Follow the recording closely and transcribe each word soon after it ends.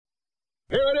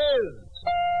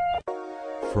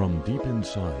from deep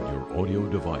inside your audio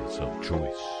device of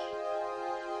choice.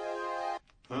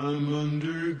 I'm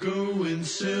undergoing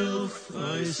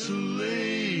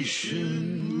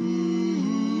self-isolation.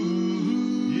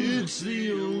 Ooh, it's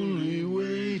the only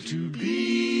way to be.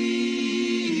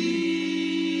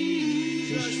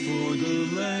 Just for the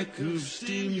lack of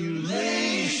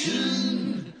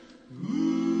stimulation.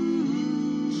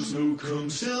 Ooh, so come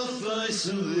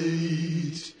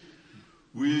self-isolate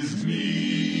with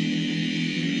me.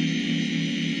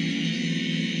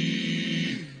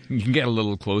 You can get a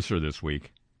little closer this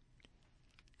week.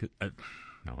 It's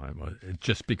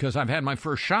just because I've had my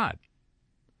first shot.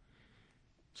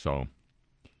 So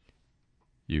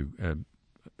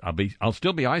I'll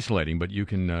still be isolating, but you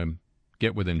can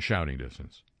get within shouting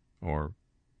distance, or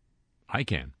I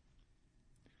can.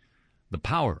 The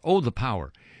power. Oh, the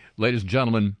power. Ladies and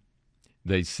gentlemen,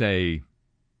 they say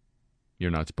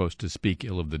you're not supposed to speak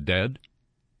ill of the dead,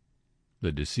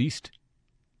 the deceased,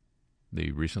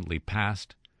 the recently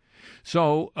passed.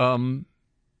 So,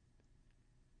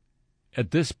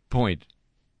 at this point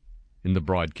in the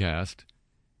broadcast,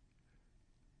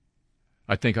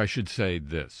 I think I should say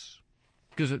this,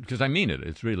 because I mean it.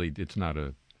 It's not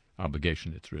an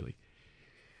obligation. It's really,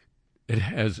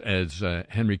 as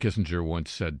Henry Kissinger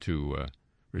once said to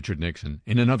Richard Nixon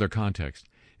in another context,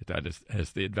 that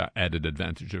has the added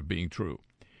advantage of being true.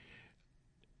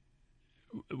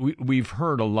 We've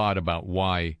heard a lot about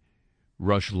why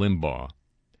Rush Limbaugh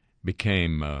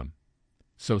became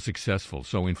so successful,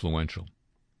 so influential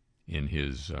in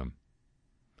his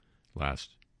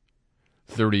last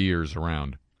 30 years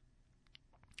around.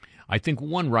 I think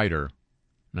one writer,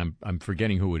 and I'm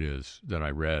forgetting who it is that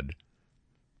I read,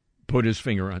 put his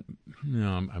finger on.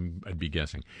 No, I'd be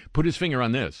guessing. Put his finger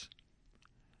on this,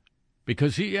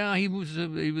 because he was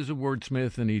a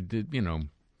wordsmith, and he did, we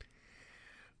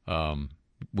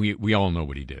all know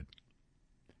what he did.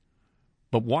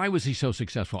 But why was he so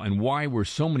successful, and why were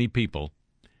so many people,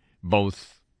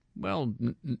 both, not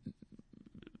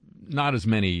as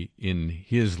many in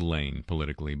his lane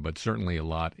politically, but certainly a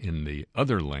lot in the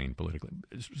other lane politically,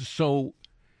 so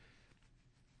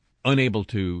unable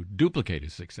to duplicate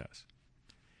his success?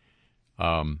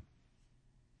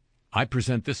 I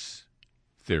present this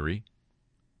theory.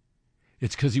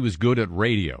 It's because he was good at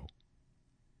radio.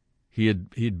 He had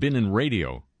been in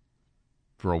radio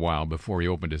for a while before he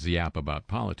opened his yap about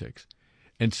politics.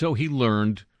 And so he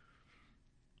learned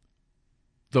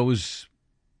those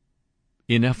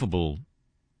ineffable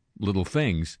little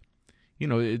things.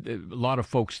 A lot of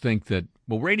folks think that,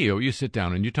 radio, you sit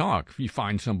down and you talk. You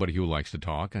find somebody who likes to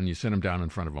talk, and you sit them down in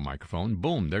front of a microphone.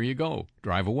 Boom, there you go.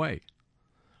 Drive away.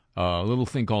 A little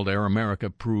thing called Air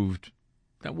America proved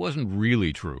that wasn't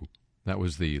really true. That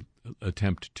was the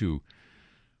attempt to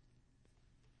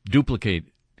duplicate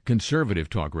conservative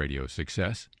talk radio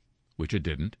success, which it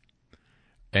didn't.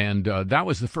 And that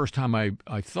was the first time I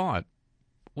thought,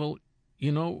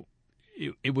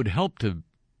 it would help to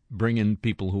bring in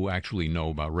people who actually know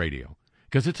about radio,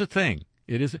 because it's a thing.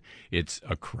 It's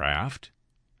a craft.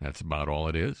 That's about all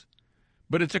it is.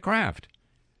 But it's a craft.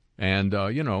 And,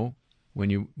 when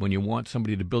you want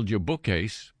somebody to build your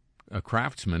bookcase, a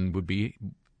craftsman would be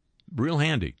real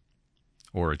handy,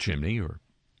 or a chimney,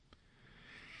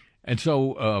 and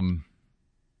so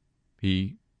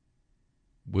he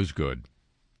was good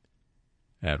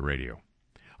at radio.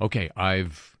 Okay,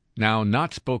 I've now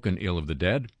not spoken ill of the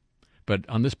dead, but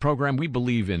on this program we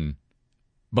believe in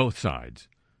both sides.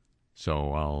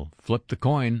 So I'll flip the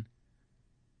coin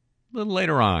a little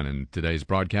later on in today's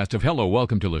broadcast of Hello,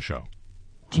 Welcome to the Show.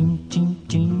 Ching, ching,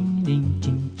 ching, ding,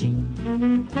 ching, ching.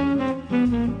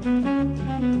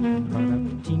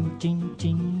 Ching, ching,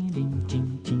 ching, ding,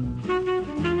 ching, ching.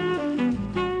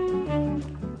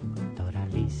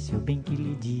 Doralice, eu bem que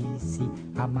lhe disse,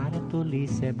 amar é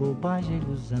tolice, é bobagem, é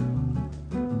ilusão.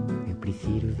 Eu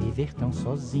prefiro viver tão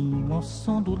sozinho ao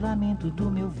som do lamento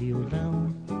do meu violão.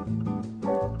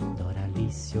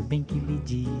 Doralice, eu bem que lhe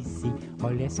disse,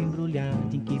 olha essa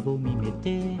embrulhada em que vou me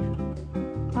meter.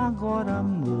 Agora,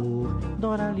 amor,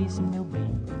 Doralice, meu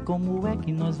bem, como é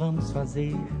que nós vamos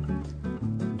fazer?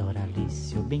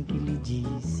 Doralice, eu bem que lhe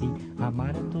disse,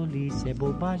 amar é tolice, é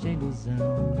bobagem, é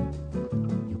ilusão.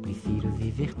 Eu prefiro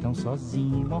viver tão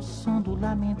sozinho ao som do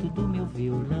lamento do meu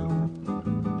violão.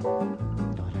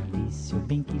 Doralice, eu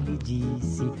bem que lhe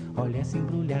disse, olha essa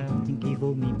embrulhada em que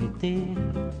vou me meter.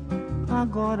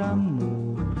 Agora,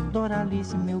 amor,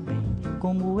 Doralice, meu bem,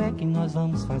 como é que nós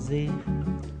vamos fazer?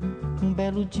 Um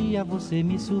belo dia você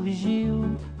me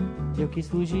surgiu, eu quis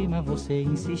fugir, mas você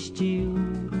insistiu.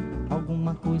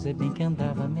 Alguma coisa bem que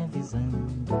andava me avisando,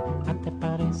 até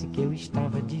parece que eu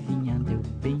estava adivinhando. Eu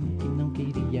bem que não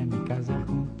queria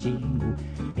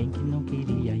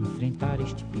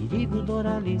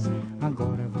Doralice,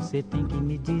 agora você tem que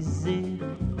me dizer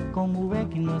como é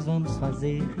que nós vamos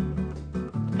fazer.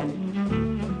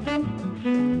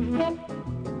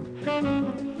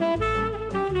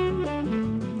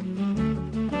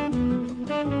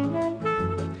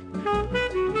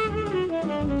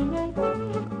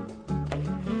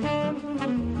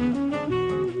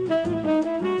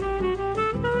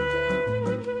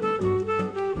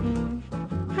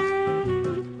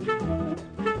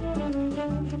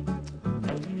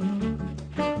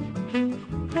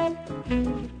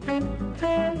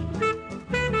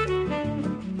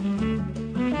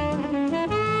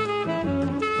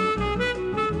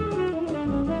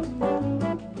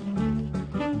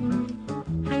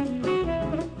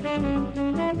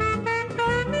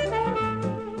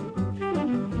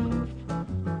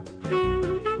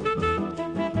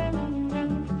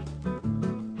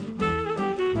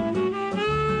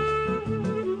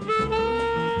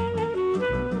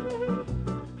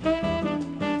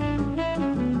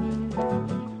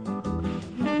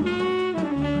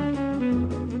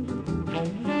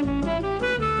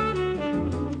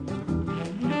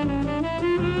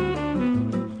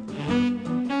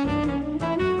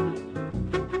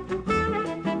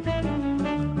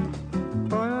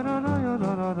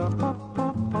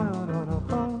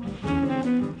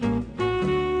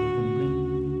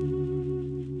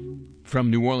 From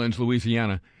New Orleans,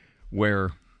 Louisiana,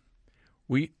 where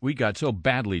we got so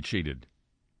badly cheated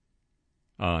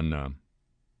on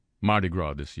Mardi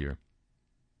Gras this year,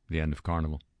 the end of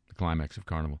Carnival, the climax of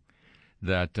Carnival,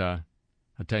 that I'll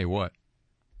tell you what,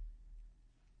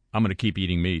 I'm going to keep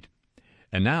eating meat.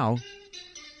 And now,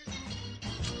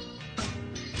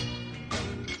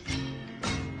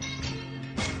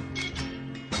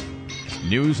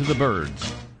 news of the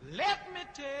birds. Let me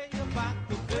tell you about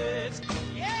the birds.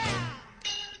 Yeah!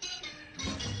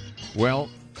 Well,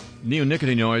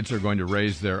 neonicotinoids are going to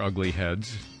raise their ugly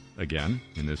heads again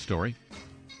in this story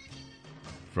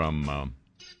from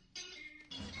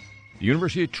the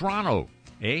University of Toronto.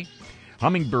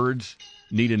 Hummingbirds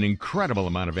need an incredible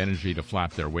amount of energy to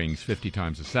flap their wings 50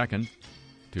 times a second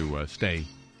to stay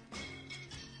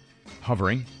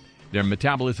hovering. Their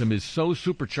metabolism is so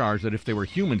supercharged that if they were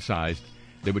human-sized,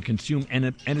 they would consume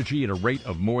energy at a rate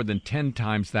of more than 10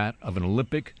 times that of an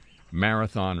Olympic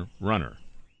marathon runner.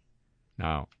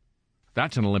 Now,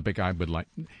 that's an Olympic I would like.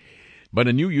 But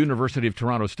a new University of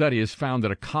Toronto study has found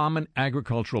that a common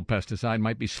agricultural pesticide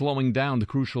might be slowing down the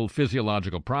crucial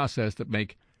physiological process that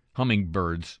makes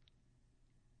hummingbirds,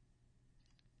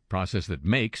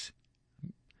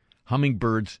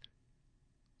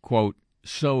 quote,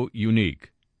 so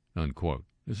unique, unquote.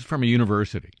 This is from a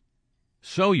university.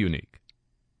 So unique.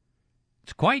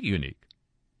 It's quite unique.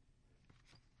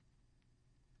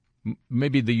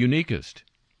 Maybe the uniquest.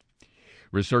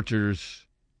 Researchers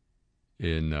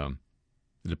in the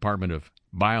Department of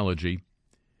Biology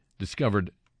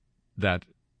discovered that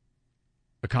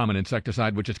a common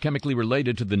insecticide, which is chemically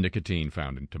related to the nicotine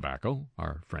found in tobacco,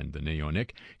 our friend the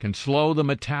neonic, can slow the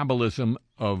metabolism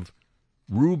of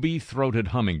ruby-throated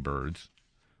hummingbirds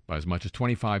by as much as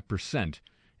 25%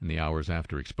 in the hours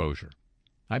after exposure.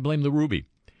 I blame the ruby.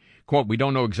 Quote, we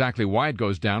don't know exactly why it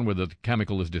goes down, whether the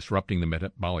chemical is disrupting the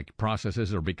metabolic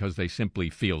processes or because they simply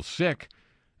feel sick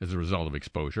as a result of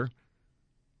exposure.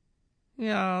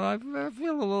 Yeah, I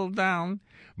feel a little down.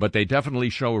 But they definitely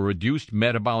show a reduced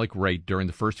metabolic rate during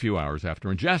the first few hours after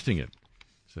ingesting it,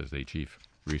 says the chief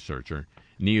researcher.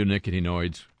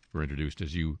 Neonicotinoids were introduced,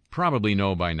 as you probably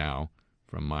know by now,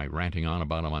 from my ranting on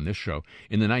about them on this show.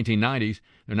 In the 1990s,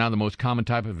 they're now the most common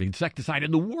type of insecticide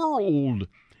in the world.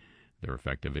 They're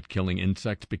effective at killing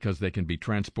insects because they can be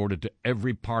transported to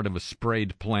every part of a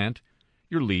sprayed plant,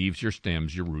 your leaves, your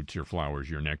stems, your roots, your flowers,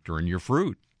 your nectar, and your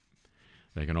fruit.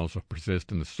 They can also persist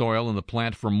in the soil and the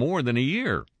plant for more than a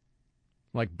year,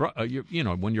 like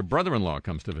when your brother-in-law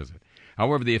comes to visit.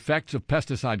 However, the effects of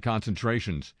pesticide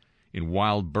concentrations in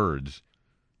wild birds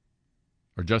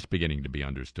are just beginning to be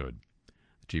understood.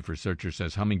 The chief researcher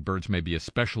says hummingbirds may be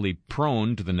especially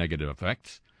prone to the negative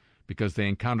effects because they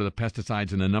encounter the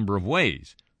pesticides in a number of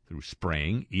ways, through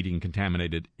spraying, eating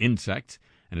contaminated insects,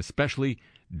 and especially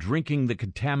drinking the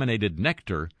contaminated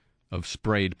nectar of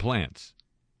sprayed plants.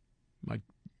 Might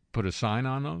put a sign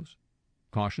on those.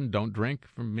 Caution, don't drink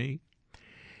from me.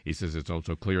 He says it's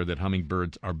also clear that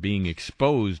hummingbirds are being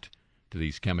exposed to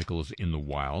these chemicals in the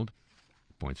wild.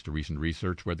 Points to recent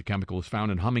research where the chemical is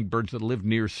found in hummingbirds that live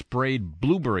near sprayed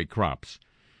blueberry crops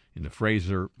in the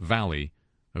Fraser Valley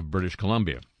of British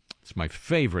Columbia. It's my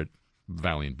favorite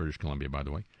valley in British Columbia, by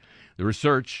the way. The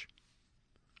research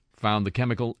found the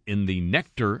chemical in the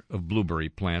nectar of blueberry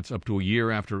plants up to a year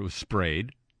after it was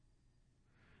sprayed.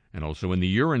 and also in the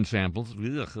urine samples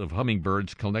of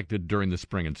hummingbirds collected during the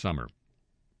spring and summer.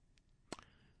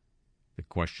 The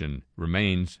question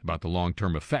remains about the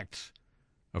long-term effects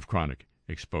of chronic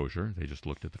exposure. They just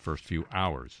looked at the first few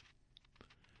hours.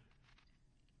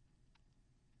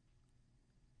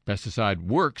 Pesticide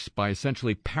works by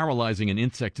essentially paralyzing an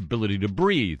insect's ability to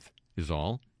breathe, is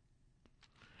all,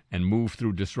 and move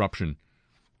through disruption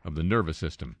of the nervous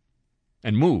system.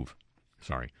 An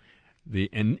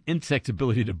insect's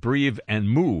ability to breathe and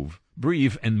move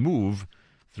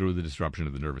through the disruption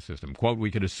of the nervous system. Quote, we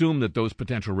could assume that those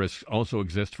potential risks also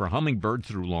exist for hummingbirds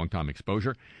through long-time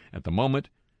exposure. At the moment,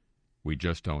 we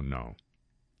just don't know,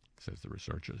 says the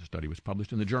researcher. The study was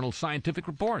published in the journal Scientific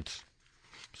Reports.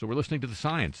 So we're listening to the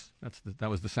science. That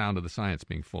was the sound of the science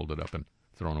being folded up and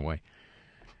thrown away.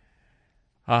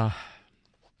 My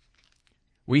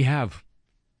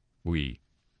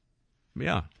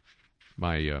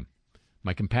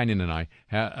companion and I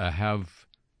have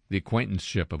the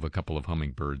acquaintanceship of a couple of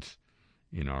hummingbirds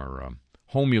in our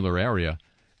homular area,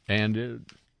 and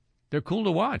they're cool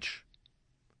to watch.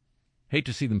 Hate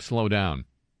to see them slow down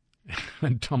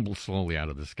and tumble slowly out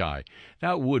of the sky.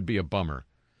 That would be a bummer.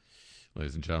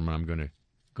 Ladies and gentlemen, I'm going to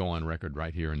go on record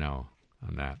right here and now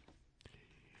on that.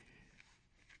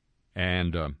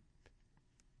 And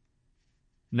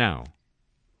now,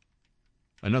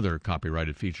 another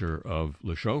copyrighted feature of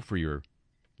Le Show for your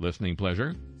listening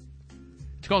pleasure.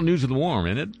 It's called News of the Warm,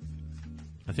 isn't it?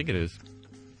 I think it is.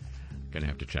 Going to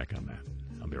have to check on that.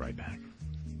 I'll be right back.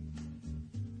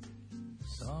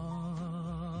 Soft,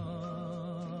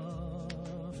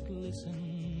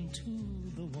 listen to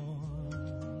the warm.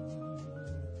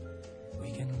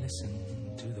 We can listen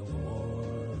to the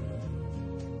warm.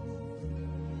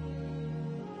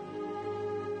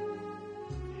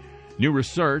 New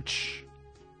research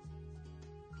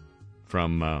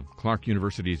from Clark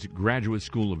University's Graduate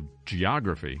School of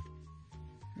Geography.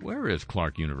 Where is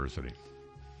Clark University?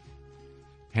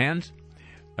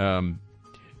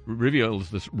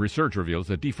 Research reveals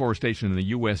that deforestation in the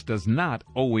U.S. does not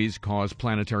always cause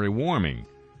planetary warming,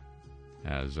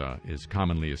 as is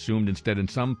commonly assumed. Instead, in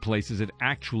some places, it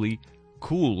actually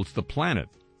cools the planet.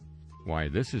 Why,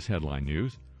 this is headline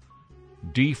news.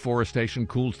 Deforestation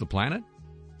cools the planet?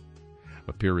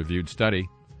 A peer-reviewed study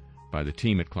by the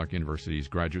team at Clark University's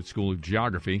Graduate School of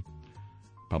Geography,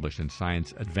 published in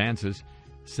Science Advances,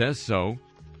 says so.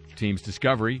 The team's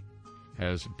discovery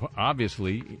has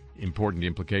obviously important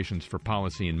implications for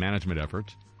policy and management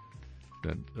efforts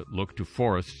that look to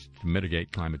forests to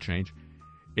mitigate climate change.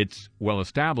 It's well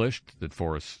established that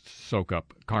forests soak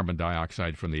up carbon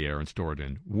dioxide from the air and store it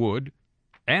in wood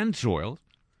and soil,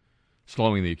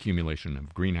 slowing the accumulation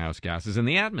of greenhouse gases in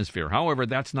the atmosphere. However,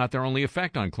 that's not their only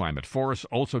effect on climate. Forests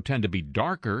also tend to be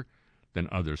darker than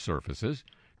other surfaces,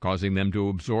 causing them to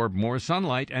absorb more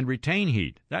sunlight and retain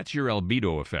heat. That's your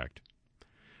albedo effect.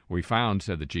 We found,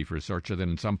 said the chief researcher, that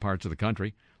in some parts of the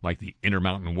country, like the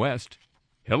Intermountain West,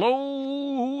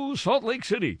 hello, Salt Lake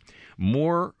City,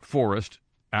 more forest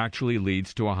actually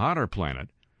leads to a hotter planet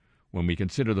when we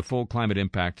consider the full climate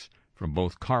impacts from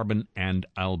both carbon and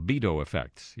albedo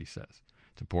effects, he says.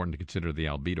 It's important to consider the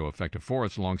albedo effect of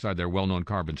forests alongside their well-known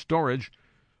carbon storage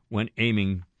when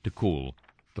aiming to cool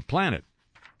the planet,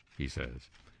 he says.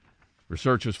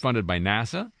 Research was funded by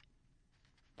NASA,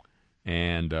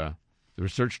 and the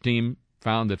research team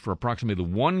found that for approximately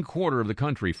 1/4 of the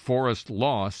country, forest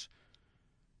loss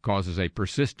causes a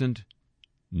persistent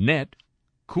net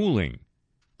cooling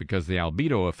because the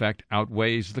albedo effect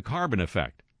outweighs the carbon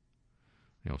effect.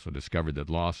 They also discovered that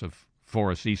loss of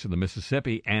forests east of the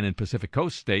Mississippi and in Pacific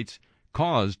Coast states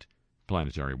caused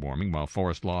planetary warming, while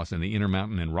forest loss in the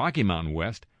Intermountain and Rocky Mountain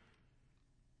West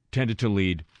tended to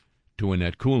lead to a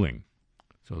net cooling.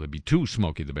 So there'd be two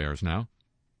Smokey the Bears now,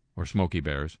 or Smokey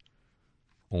Bears.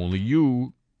 Only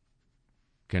you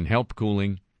can help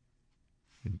cooling,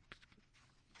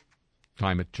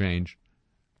 climate change,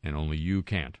 and only you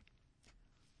can't.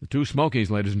 The two Smokies,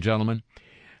 ladies and gentlemen,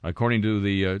 according to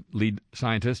the lead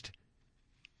scientist,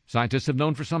 scientists have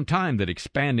known for some time that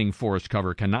expanding forest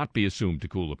cover cannot be assumed to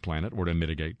cool the planet or to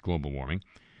mitigate global warming,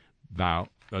 though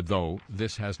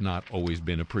this has not always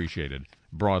been appreciated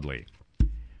broadly.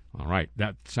 All right,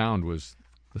 that sound was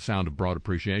the sound of broad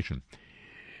appreciation.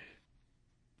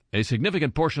 A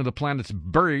significant portion of the planet's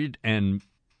bird and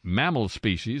mammal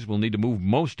species will need to move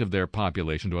most of their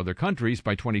population to other countries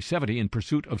by 2070 in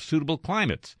pursuit of suitable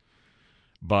climates.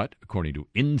 But, according to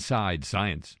Inside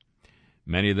Science,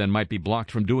 many of them might be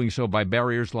blocked from doing so by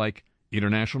barriers like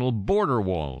international border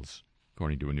walls,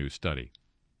 according to a new study.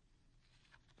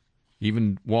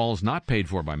 Even walls not paid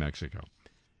for by Mexico.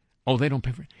 Oh, they don't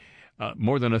pay for it?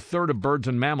 More than a third of birds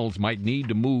and mammals might need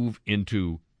to move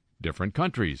into different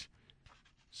countries,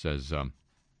 says the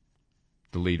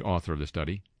lead author of the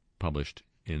study, published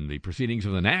in the Proceedings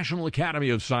of the National Academy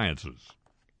of Sciences.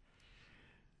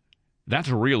 That's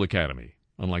a real academy,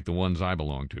 unlike the ones I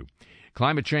belong to.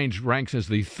 Climate change ranks as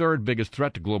the third biggest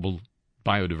threat to global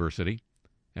biodiversity,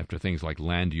 after things like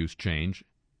land use change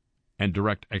and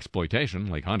direct exploitation,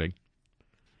 like hunting.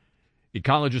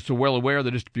 Ecologists are well aware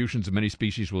the distributions of many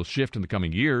species will shift in the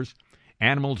coming years.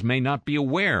 Animals may not be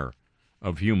aware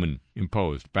of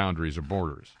human-imposed boundaries or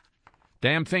borders.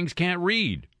 Damn things can't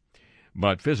read.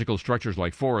 But physical structures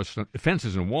like forests,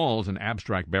 fences and walls, and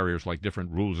abstract barriers like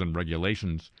different rules and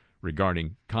regulations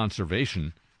regarding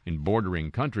conservation in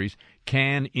bordering countries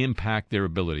can impact their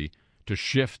ability to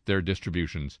shift their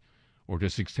distributions or to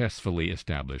successfully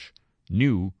establish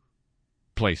new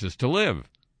places to live,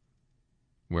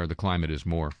 where the climate is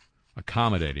more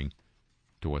accommodating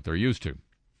to what they're used to.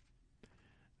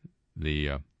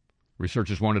 The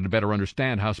researchers wanted to better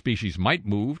understand how species might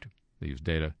move. They used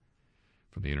data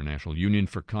from the International Union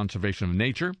for Conservation of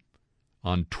Nature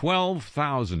on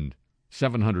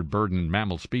 12,700 bird and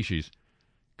mammal species,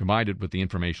 combined it with the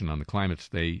information on the climates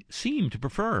they seem to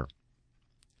prefer.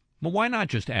 Well, why not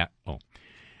just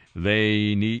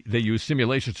They use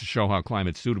simulations to show how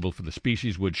climate suitable for the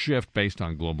species would shift based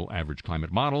on global average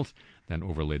climate models, then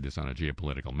overlaid this on a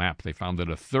geopolitical map. They found that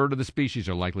a third of the species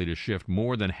are likely to shift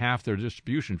more than half their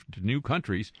distribution to new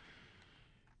countries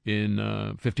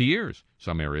in 50 years.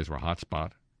 Some areas were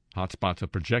hotspots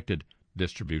of projected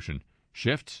distribution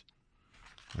shifts,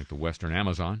 like the western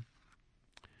Amazon.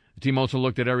 The team also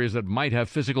looked at areas that might have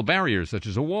physical barriers, such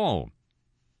as a wall.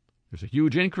 There's a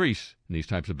huge increase in these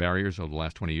types of barriers over the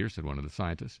last 20 years, said one of the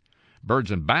scientists.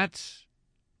 Birds and bats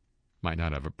might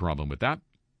not have a problem with that.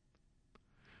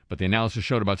 But the analysis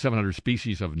showed about 700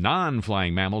 species of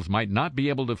non-flying mammals might not be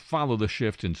able to follow the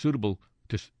shift in suitable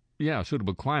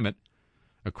climate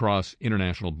across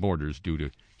international borders due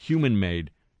to human-made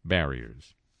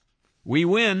barriers. We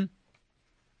win.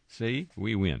 See,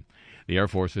 we win. The Air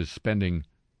Force is spending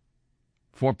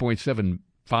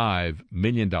 $4.75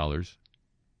 million.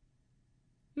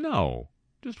 No,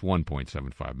 just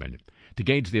 $1.75 million to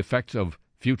gauge the effects of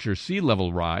future sea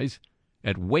level rise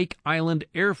at Wake Island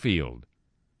Airfield,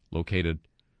 located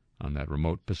on that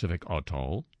remote Pacific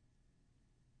atoll.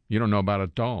 You don't know about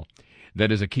atoll.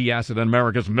 That is a key asset in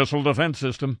America's missile defense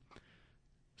system.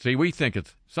 See,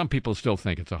 some people still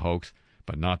think it's a hoax,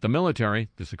 but not the military.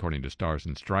 This according to Stars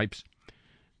and Stripes.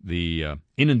 The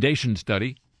inundation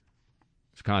study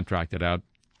was contracted out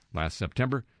last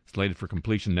September, slated for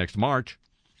completion next March.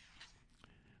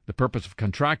 The purpose of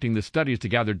contracting this study is to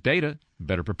gather data,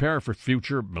 better prepare for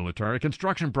future military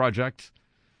construction projects,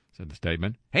 said the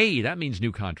statement. Hey, that means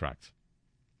new contracts.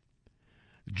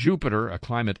 Jupiter, a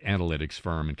climate analytics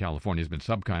firm in California, has been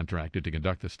subcontracted to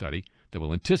conduct the study that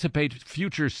will anticipate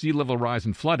future sea level rise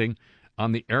and flooding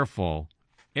on the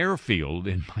airfield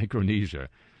in Micronesia,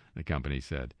 the company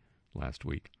said last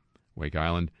week. Wake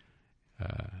Island,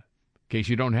 in case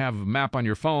you don't have a map on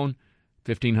your phone,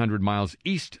 1,500 miles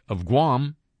east of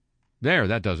Guam. There,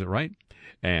 that does it, right?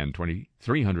 And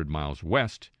 2,300 miles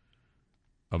west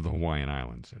of the Hawaiian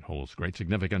Islands. It holds great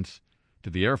significance to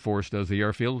the Air Force, does the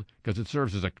airfield, because it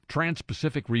serves as a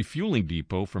trans-Pacific refueling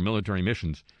depot for military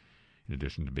missions, in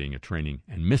addition to being a training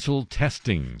and missile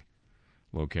testing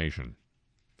location.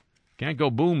 Can't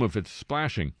go boom if it's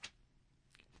splashing.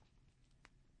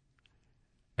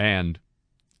 And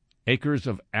acres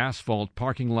of asphalt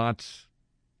parking lots,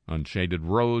 unshaded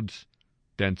roads,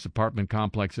 dense apartment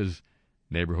complexes,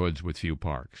 neighborhoods with few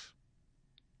parks.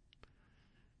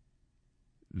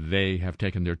 They have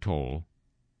taken their toll,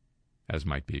 as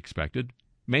might be expected,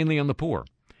 mainly on the poor.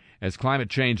 As climate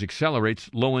change accelerates,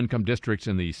 low-income districts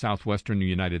in the southwestern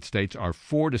United States are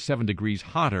 4 to 7 degrees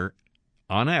hotter,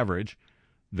 on average,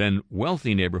 than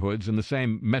wealthy neighborhoods in the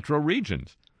same metro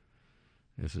regions.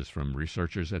 This is from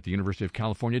researchers at the University of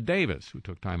California, Davis, who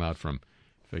took time out from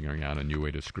figuring out a new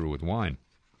way to screw with wine.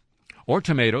 Or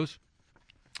tomatoes.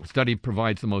 The study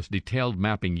provides the most detailed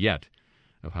mapping yet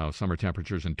of how summer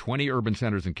temperatures in 20 urban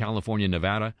centers in California,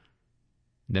 Nevada,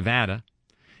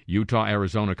 Utah,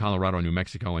 Arizona, Colorado, New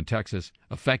Mexico, and Texas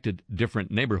affected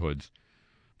different neighborhoods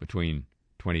between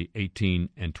 2018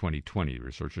 and 2020.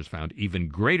 Researchers found even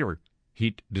greater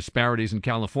heat disparities in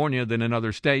California than in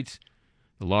other states,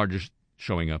 the largest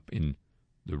showing up in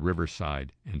the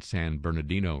Riverside and San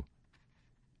Bernardino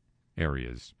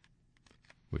areas,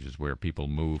 which is where people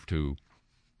move to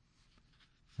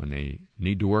when they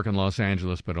need to work in Los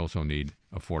Angeles but also need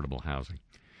affordable housing.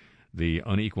 The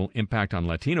unequal impact on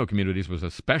Latino communities was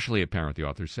especially apparent, the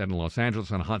author said. In Los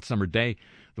Angeles on a hot summer day,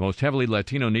 the most heavily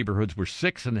Latino neighborhoods were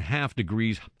 6.5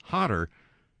 degrees hotter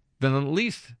than the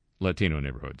least Latino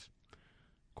neighborhoods.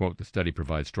 Quote, the study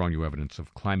provides strong new evidence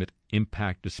of climate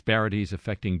impact disparities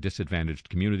affecting disadvantaged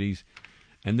communities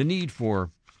and the need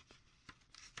for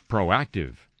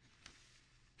proactive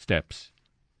steps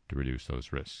to reduce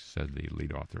those risks, said the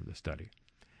lead author of the study.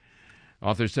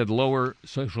 Authors said lower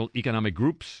social economic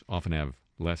groups often have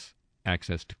less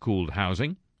access to cooled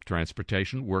housing,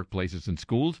 transportation, workplaces, and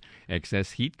schools.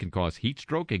 Excess heat can cause heat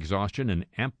stroke, exhaustion, and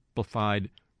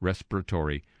amplified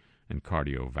respiratory and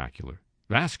cardiovascular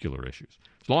issues.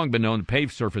 It's long been known that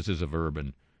paved surfaces of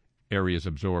urban areas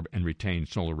absorb and retain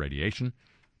solar radiation,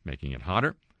 making it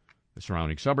hotter. The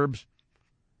surrounding suburbs,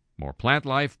 more plant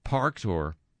life, parks,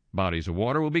 or bodies of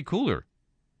water will be cooler,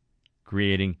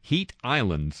 creating heat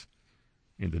islands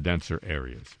in the denser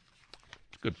areas.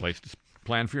 It's a good place to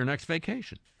plan for your next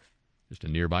vacation. Just a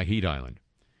nearby heat island.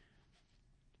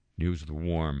 News of the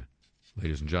warm,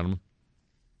 ladies and gentlemen.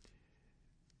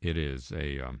 It is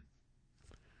a,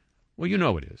 well, you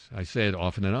know it is. I say it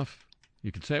often enough.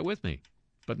 You can say it with me,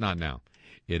 but not now.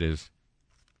 It is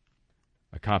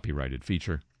a copyrighted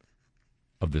feature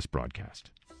of this broadcast.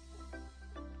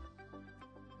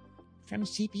 From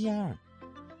CPR,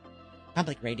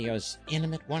 Public Radio's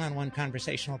intimate one-on-one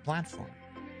conversational platform.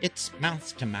 It's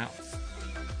mouth to mouth.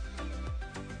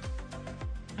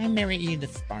 I'm Mary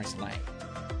Edith Barcelay.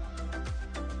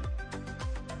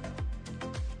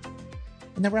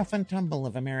 In the rough and tumble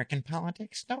of American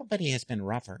politics, nobody has been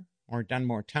rougher or done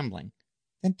more tumbling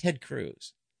than Ted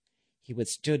Cruz. He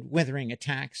withstood withering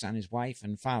attacks on his wife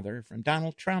and father from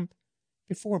Donald Trump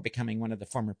before becoming one of the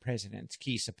former president's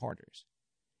key supporters.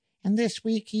 And this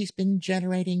week he's been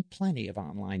generating plenty of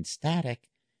online static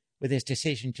with his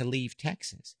decision to leave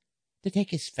Texas to take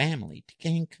his family to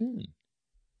Cancun.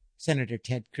 Senator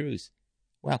Ted Cruz,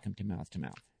 welcome to Mouth to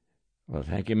Mouth. Well,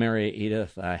 thank you, Mary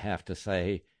Edith. I have to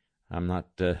say I'm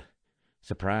not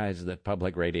surprised that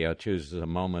public radio chooses a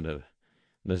moment of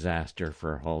disaster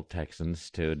for all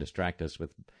Texans to distract us with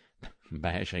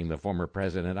bashing the former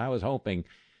president. I was hoping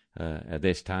at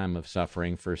this time of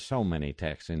suffering for so many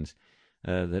Texans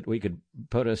that we could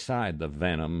put aside the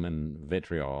venom and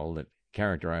vitriol that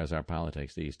characterize our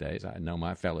politics these days. I know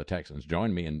my fellow Texans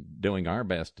join me in doing our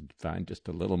best to find just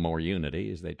a little more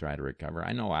unity as they try to recover.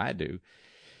 I know I do.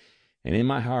 And in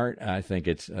my heart, I think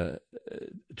it's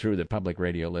true that public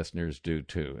radio listeners do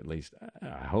too. At least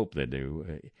I hope they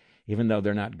do. Even though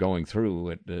they're not going through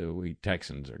what we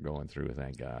Texans are going through,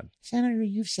 thank God. Senator,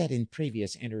 you've said in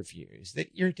previous interviews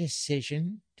that your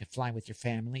decision to fly with your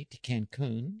family to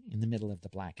Cancun in the middle of the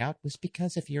blackout was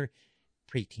because of your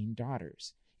preteen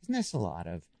daughters. Isn't this a lot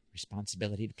of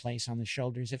responsibility to place on the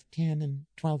shoulders of 10 and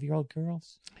 12-year-old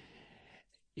girls?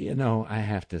 You know, I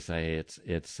have to say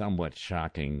it's somewhat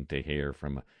shocking to hear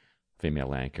from a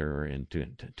female anchor in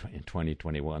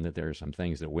 2021 that there are some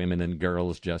things that women and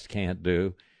girls just can't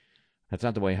do. That's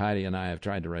not the way Heidi and I have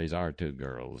tried to raise our two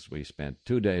girls. We spent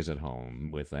 2 days at home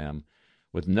with them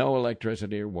with no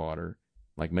electricity or water,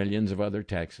 like millions of other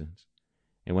Texans.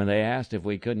 And when they asked if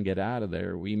we couldn't get out of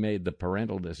there, we made the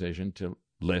parental decision to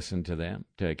listen to them,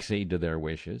 to accede to their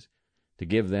wishes, to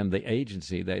give them the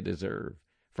agency they deserve.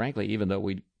 Frankly, even though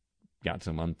we got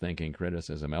some unthinking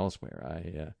criticism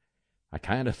elsewhere, I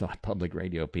kind of thought public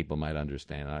radio people might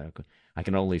understand. I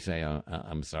can only say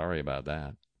I'm sorry about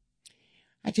that.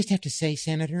 I just have to say,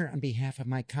 Senator, on behalf of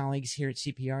my colleagues here at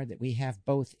CPR, that we have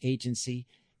both agency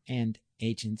and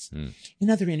agents. In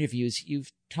other interviews,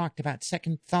 you've talked about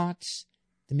second thoughts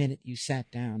the minute you sat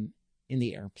down in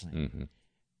the airplane. Mm-hmm.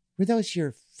 Were those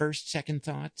your first second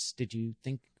thoughts? Did you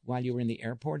think while you were in the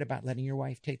airport about letting your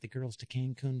wife take the girls to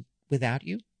Cancun without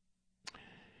you?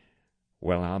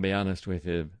 Well, I'll be honest with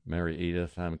you, Mary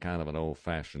Edith. I'm kind of an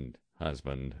old-fashioned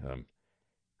husband.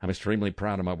 I'm extremely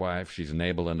proud of my wife. She's an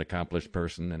able and accomplished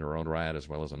person in her own right, as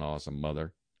well as an awesome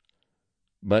mother.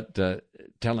 But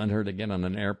telling her to get on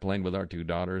an airplane with our two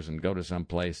daughters and go to some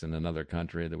place in another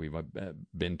country that we've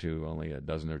been to only a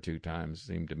dozen or two times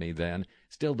seemed to me then,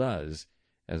 still does,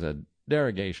 as a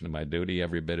derogation of my duty,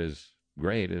 every bit as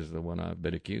great as the one I've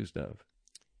been accused of.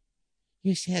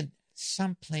 You said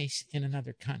someplace in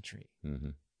another country. Mm-hmm.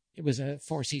 It was a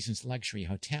Four Seasons luxury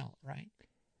hotel, right?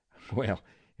 Well,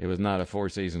 it was not a Four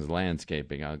Seasons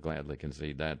landscaping. I'll gladly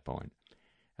concede that point.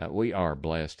 We are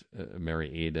blessed,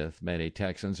 Mary Edith. Many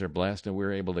Texans are blessed, and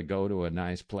we're able to go to a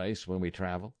nice place when we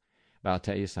travel. But I'll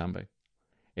tell you something.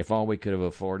 If all we could have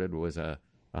afforded was a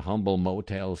humble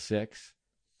Motel 6,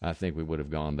 I think we would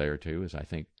have gone there too, as I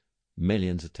think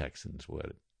millions of Texans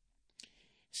would.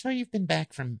 So you've been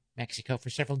back from Mexico for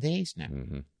several days now.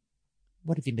 Mm-hmm.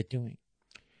 What have you been doing?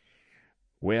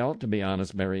 Well, to be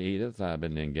honest, Mary Edith, I've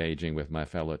been engaging with my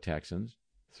fellow Texans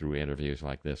through interviews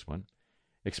like this one,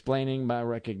 explaining my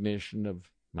recognition of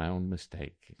my own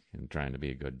mistake in trying to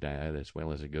be a good dad as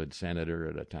well as a good senator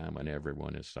at a time when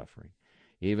everyone is suffering,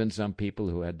 even some people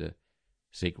who had to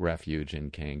seek refuge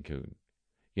in Cancun.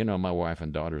 You know, my wife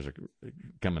and daughters are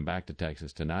coming back to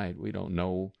Texas tonight. We don't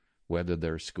know whether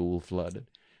their school flooded.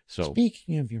 So,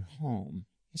 speaking of your home,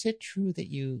 is it true that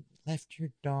you left your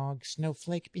dog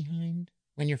Snowflake behind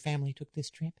when your family took this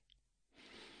trip?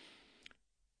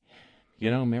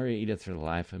 You know, Mary Edith, for the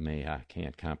life of me, I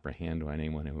can't comprehend why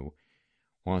anyone who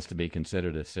wants to be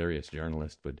considered a serious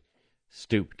journalist would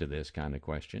stoop to this kind of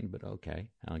question. But okay,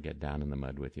 I'll get down in the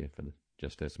mud with you for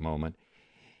just this moment.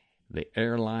 The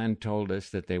airline told us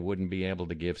that they wouldn't be able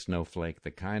to give Snowflake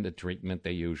the kind of treatment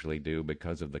they usually do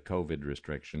because of the COVID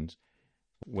restrictions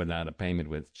without a payment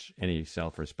which any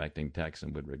self-respecting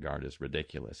Texan would regard as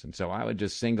ridiculous. And so I would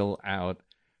just single out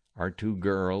our two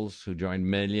girls who joined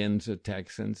millions of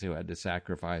Texans who had to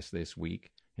sacrifice this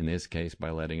week, in this case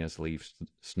by letting us leave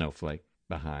Snowflake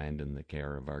behind in the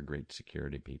care of our great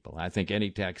security people. I think any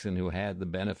Texan who had the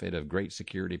benefit of great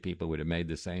security people would have made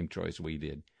the same choice we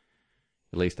did.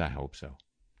 At least I hope so.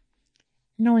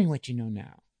 Knowing what you know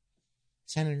now,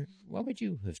 Senator, what would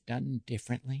you have done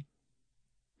differently?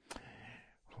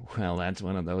 Well, that's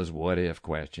one of those what-if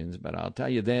questions, but I'll tell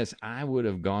you this. I would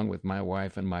have gone with my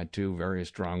wife and my two very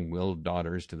strong-willed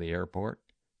daughters to the airport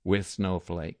with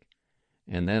Snowflake,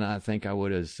 and then I think I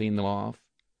would have seen them off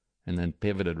and then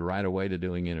pivoted right away to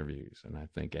doing interviews. And I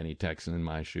think any Texan in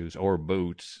my shoes or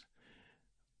boots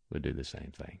would do the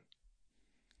same thing.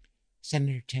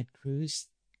 Senator Ted Cruz,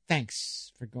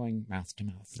 thanks for going mouth to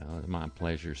mouth. No, it's my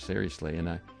pleasure, seriously, and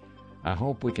I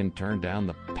hope we can turn down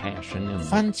the passion and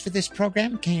funds for this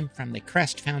program came from the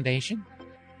Crest Foundation,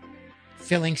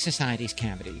 filling society's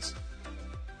cavities.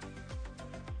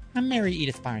 I'm Mary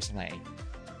Edith Barzilay.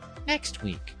 Next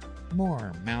week,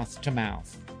 more mouth to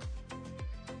mouth.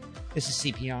 This is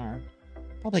CPR,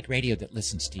 public radio that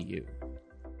listens to you.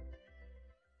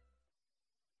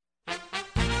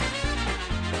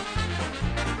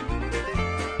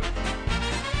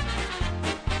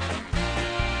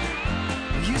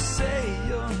 You say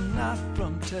you're not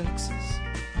from Texas.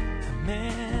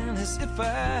 Man, as if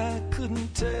I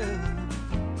couldn't tell.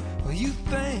 Well, you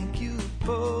think you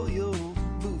pull your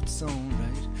boots on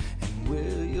right and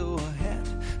wear your hat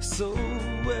so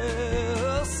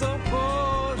well. So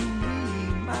pardon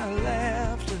me my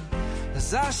laughter,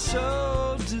 as I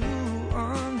sure do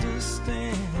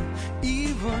understand.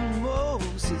 Even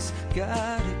Moses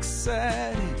got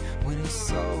excited when he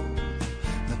saw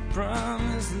the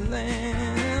promised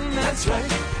land. That's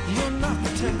right, you're not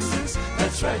from Texas.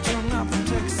 That's right, you're not from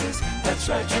Texas. That's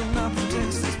right, you're not from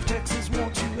Texas. But Texas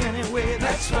wants you anyway.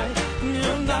 That's right,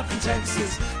 you're not from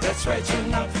Texas. That's right, you're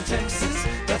not from Texas.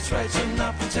 That's right, you're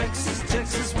not from Texas.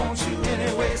 Texas wants you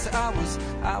anyway. So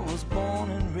I was born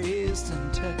and raised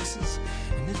in Texas,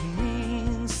 and it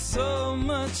means so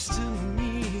much to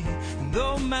me. And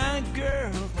though my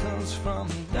girl comes from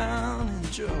down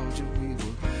in Georgia, we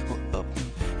were up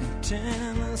in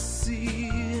Tennessee.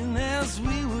 And as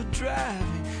we were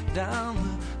driving down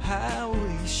the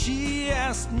highway, she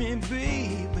asked me,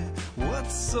 baby,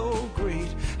 what's so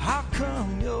great? How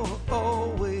come you're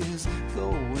always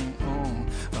going on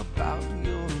about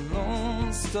your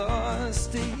Lone Star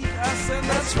State? I said,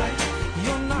 that's right,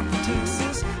 you're not from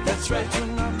Texas. That's right, you're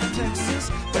not from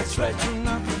Texas. That's right, you're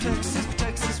not from Texas. But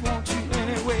Texas wants you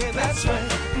anyway. That's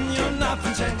right, you're not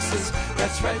from Texas.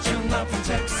 That's right, you're not from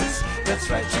Texas. That's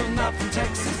right, you're not from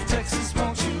Texas. Texas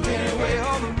wants you anyway.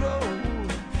 On the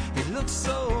road, it looked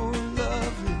so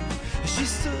lovely. She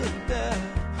stood there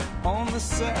on the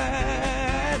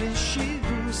side, and she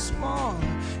grew small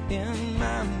in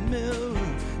my mirror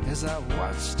as I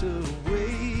watched her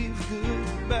wave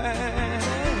goodbye.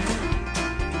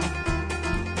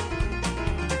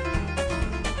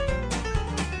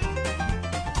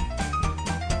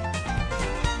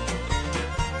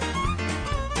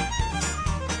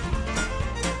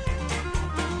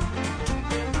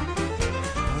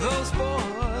 Those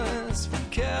boys from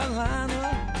Carolina,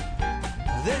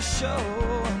 they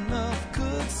sure enough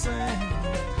could sing.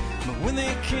 But when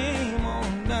they came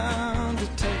on down to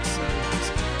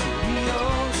Texas, we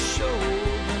all showed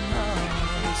them how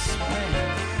to swing.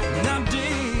 Now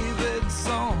David's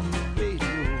on the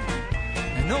radio,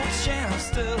 and old Champ's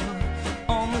still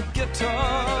on the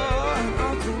guitar. And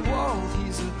Uncle Walt,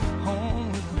 he's at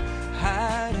home with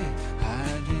Heidi,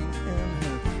 hiding in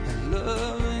her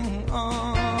loving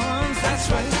arms. That's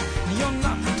right, you're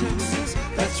not from Texas.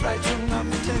 That's That's right, you're not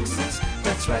from Texas.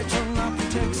 That's right, you're not from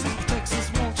Texas.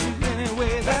 Texas wants you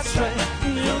anyway. That's right,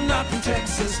 you're not from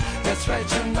Texas. That's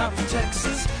right, you're not from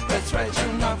Texas. That's right,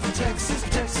 you're not from Texas.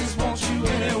 Texas wants you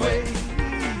anyway.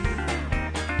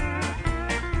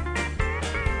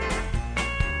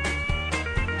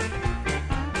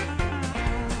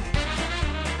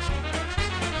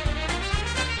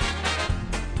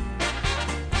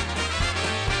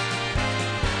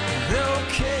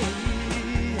 Okay,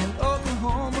 in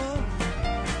Oklahoma,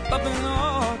 up in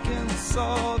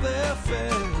Arkansas, they're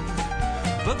fair.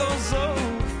 But those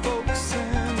old folks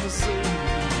in the city,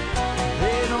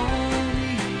 they don't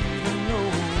even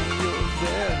know you're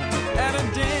there. At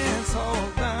a dance hall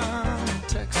down in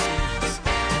Texas,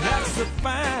 that's the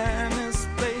finest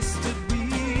place to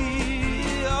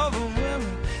be. All the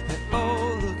women, they're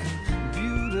all looking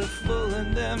beautiful,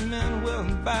 and their men will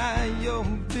buy your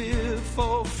beer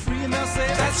for free. And they'll say,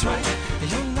 that's right,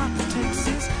 you're not from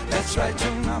Texas. That's right,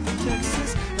 you're not from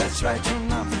Texas. That's right, you're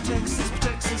not from Texas.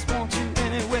 Texas wants you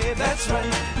anyway. That's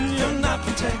right, you're not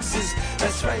from Texas.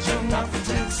 That's right, you're not from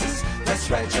Texas. That's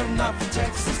right, you're not from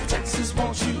Texas. Texas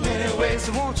wants you anyway.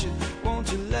 So won't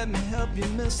you let me help you,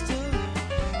 mister?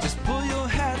 Just pull your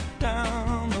hat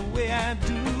down the way I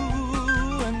do,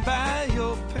 and buy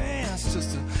your pants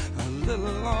just a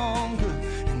little longer.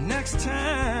 And next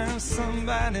time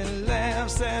somebody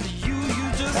laughs at you,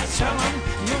 you just tell them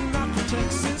you're not from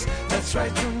Texas. That's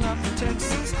right, you're not from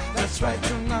Texas. That's right,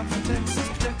 you're not from Texas.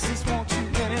 Texas wants you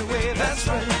anyway. That's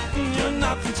right, you're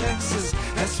not from Texas.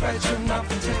 That's right, you're not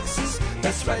from Texas.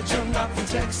 That's right, you're not from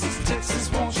Texas. Texas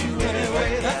wants you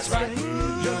anyway. That's right,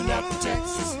 you're not from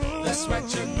Texas. That's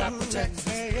right, you're not from Texas.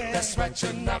 That's right,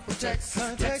 you're not from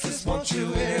Texas. Texas wants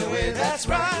you anyway. That's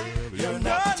right, you're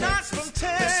not from Texas.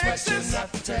 That's right, you're not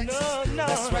from Texas.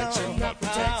 That's right, you're not from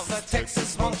Texas.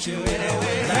 Texas wants you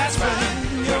anyway. That's right,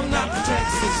 you're not from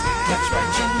Texas. That's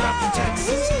right, you're not from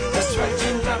Texas. That's right,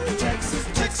 you're not from Texas.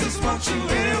 Texas wants you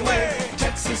anyway.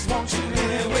 Texas wants you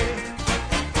anyway.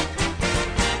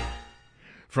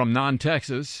 From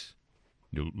non-Texas,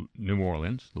 New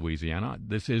Orleans, Louisiana,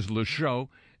 this is Le Show.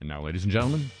 And now, ladies and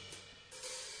gentlemen,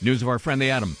 news of our friend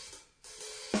the Atom.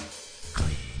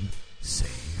 Clean,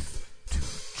 safe, too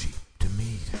cheap to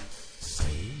meet.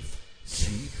 Safe,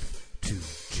 cheap, too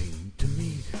cheap to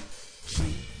meet.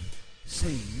 Cheap,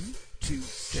 safe, too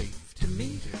safe to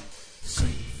meet.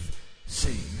 Safe,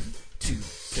 too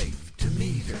safe to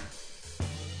meet.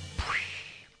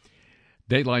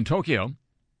 Dateline Tokyo.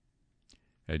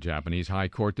 A Japanese high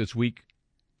court this week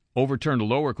overturned a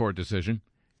lower court decision.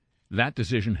 That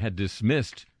decision had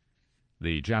dismissed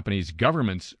the Japanese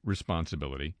government's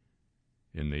responsibility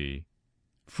in the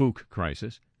Fuke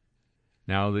crisis.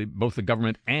 Now, both the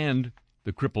government and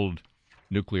the crippled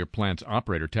nuclear plant's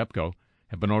operator, TEPCO,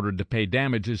 have been ordered to pay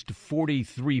damages to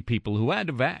 43 people who had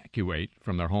to evacuate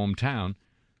from their hometown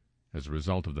as a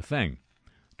result of the thing.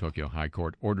 Tokyo High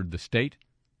Court ordered the state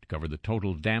to cover the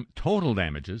total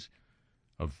damages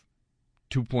of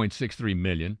 $2.63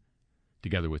 million,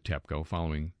 together with TEPCO,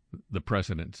 following the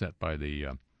precedent set by the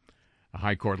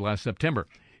High Court last September.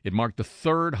 It marked the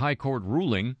third High Court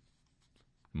ruling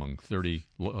among 30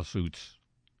 lawsuits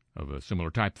of a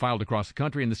similar type filed across the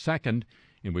country, and the second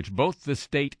in which both the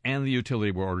state and the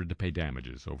utility were ordered to pay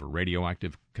damages over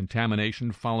radioactive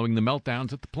contamination following the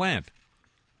meltdowns at the plant.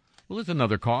 Well, there's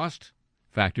another cost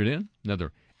factored in,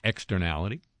 another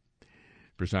externality.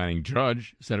 Presiding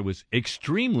judge said it was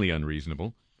extremely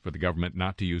unreasonable for the government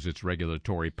not to use its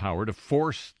regulatory power to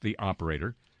force the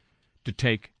operator to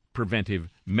take preventive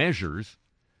measures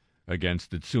against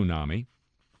the tsunami.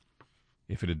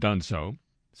 If it had done so,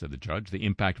 said the judge, the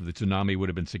impact of the tsunami would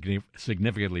have been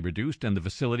significantly reduced and the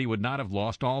facility would not have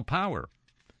lost all power.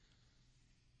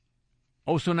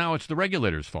 Oh, so now it's the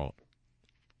regulator's fault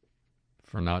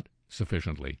for not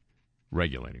sufficiently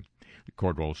regulating. The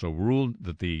court also ruled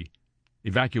that the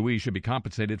evacuees should be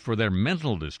compensated for their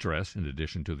mental distress in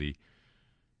addition to the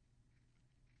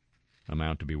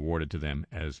amount to be awarded to them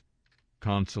as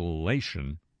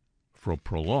consolation for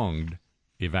prolonged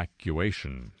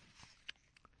evacuation.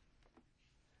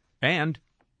 And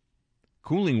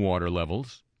cooling water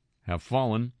levels have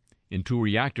fallen in 2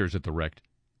 reactors at the wrecked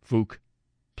Fuke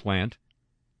plant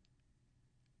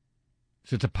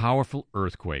since a powerful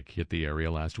earthquake hit the area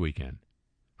last weekend.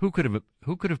 Who could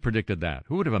have predicted that?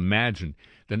 Who would have imagined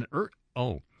that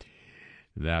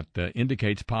that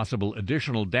indicates possible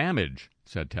additional damage,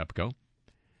 said TEPCO.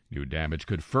 New damage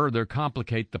could further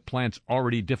complicate the plant's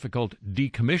already difficult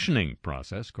decommissioning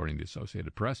process, according to the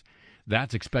Associated Press.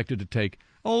 That's expected to take,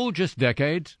 just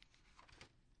decades.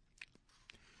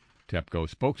 TEPCO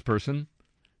spokesperson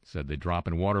said the drop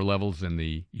in water levels in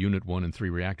the Unit 1 and 3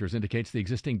 reactors indicates the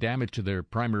existing damage to their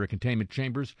primary containment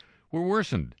chambers were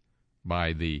worsened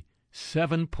by the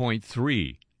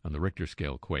 7.3 on the Richter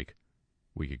scale quake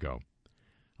a week ago,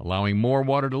 allowing more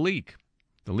water to leak.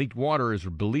 The leaked water is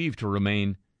believed to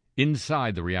remain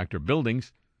inside the reactor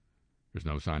buildings. There's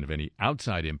no sign of any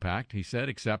outside impact, he said,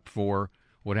 except for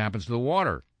what happens to the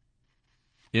water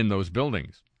in those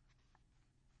buildings.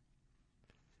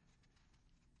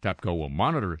 TEPCO will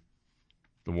monitor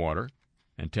the water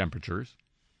and temperatures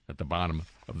at the bottom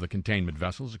of the containment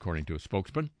vessels, according to a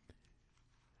spokesman.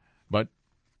 But,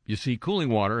 you see, cooling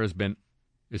water has been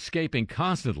escaping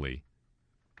constantly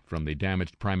from the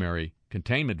damaged primary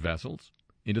containment vessels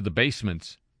into the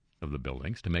basements of the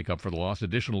buildings. To make up for the loss,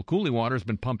 additional cooling water has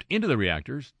been pumped into the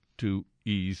reactors to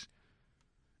ease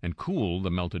and cool the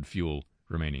melted fuel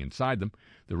remaining inside them.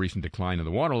 The recent decline in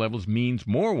the water levels means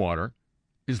more water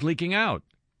is leaking out,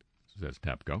 says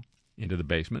TEPCO, into the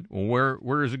basement. Well,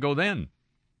 where does it go then?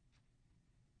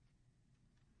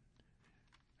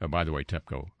 By the way,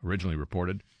 TEPCO originally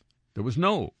reported there was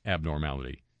no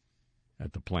abnormality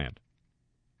at the plant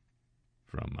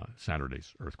from last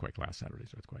Saturday's earthquake,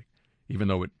 even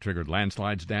though it triggered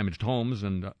landslides, damaged homes,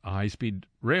 and a high-speed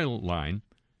rail line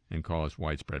and caused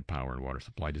widespread power and water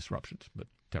supply disruptions. But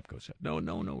TEPCO said, no.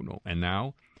 And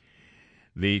now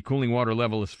the cooling water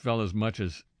level has fell as much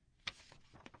as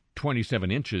 27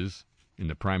 inches in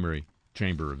the primary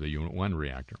chamber of the Unit 1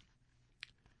 reactor.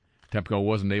 TEPCO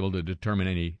wasn't able to determine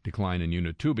any decline in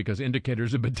Unit 2 because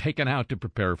indicators have been taken out to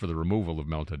prepare for the removal of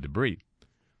melted debris.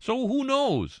 So who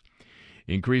knows?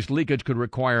 Increased leakage could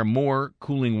require more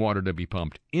cooling water to be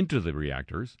pumped into the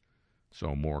reactors,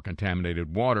 so more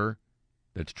contaminated water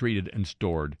that's treated and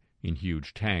stored in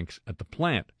huge tanks at the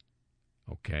plant.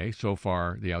 Okay, so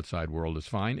far the outside world is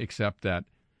fine, except that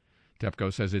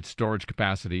TEPCO says its storage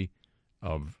capacity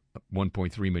of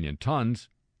 1.3 million tons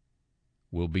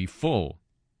will be full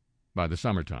by the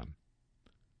summertime.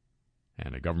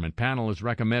 And a government panel has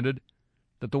recommended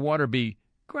that the water be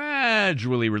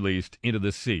gradually released into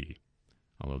the sea,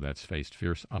 although that's faced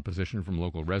fierce opposition from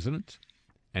local residents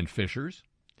and fishers,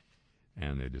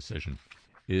 and the decision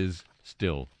is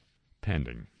still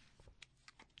pending.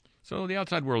 So the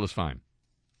outside world is fine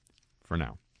for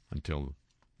now, until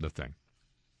the thing.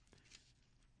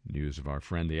 News of our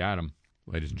friend the atom,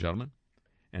 ladies and gentlemen.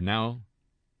 And now,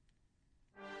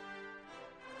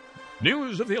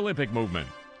 news of the Olympic movement.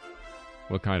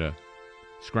 We'll kind of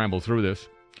scramble through this.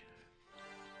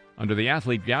 Under the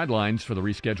athlete guidelines for the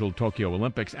rescheduled Tokyo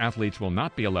Olympics, athletes will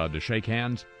not be allowed to shake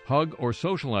hands, hug, or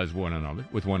socialize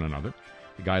with one another.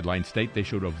 The guidelines state they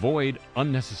should avoid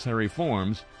unnecessary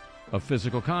forms of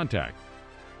physical contact.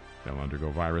 They'll undergo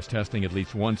virus testing at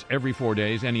least once every 4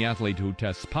 days. Any athlete who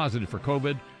tests positive for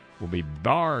COVID will be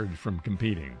barred from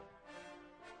competing.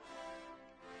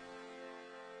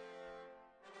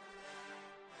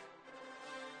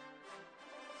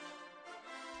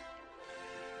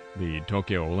 The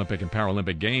Tokyo Olympic and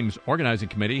Paralympic Games Organizing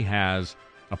Committee has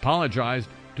apologized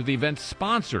to the event's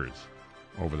sponsors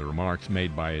over the remarks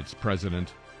made by its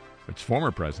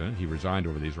former president. He resigned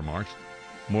over these remarks,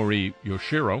 Mori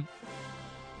Yoshiro.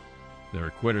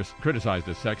 They're criticized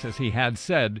as sexist. He had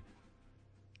said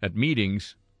at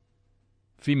meetings,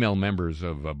 female members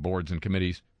of boards and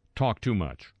committees talk too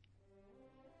much.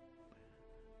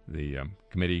 The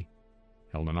committee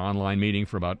held an online meeting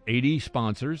for about 80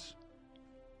 sponsors,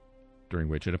 during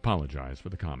which it apologized for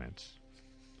the comments.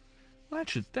 Well,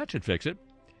 that should fix it.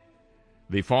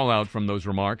 The fallout from those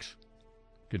remarks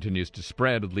continues to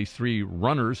spread. At least 3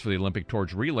 runners for the Olympic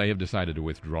torch relay have decided to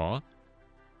withdraw,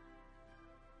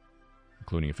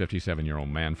 including a 57-year-old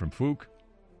man from Fuke.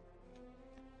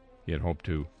 He had hoped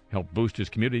to help boost his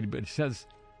community, but he says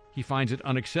he finds it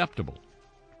unacceptable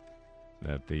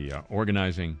that the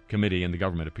organizing committee and the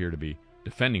government appear to be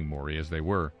defending Mori as they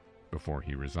were before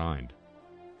he resigned.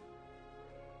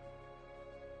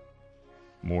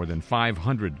 More than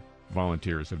 500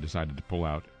 volunteers have decided to pull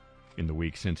out in the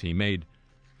week since he made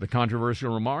the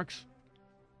controversial remarks.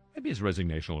 Maybe his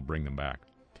resignation will bring them back.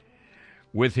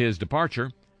 With his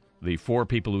departure, the 4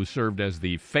 people who served as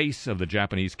the face of the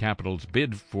Japanese capital's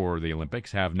bid for the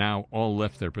Olympics have now all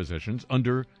left their positions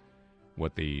under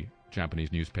what the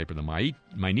Japanese newspaper, the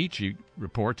Mainichi,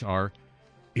 reports are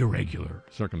irregular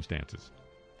circumstances.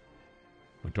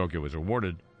 When Tokyo was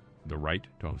awarded the right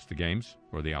to host the Games,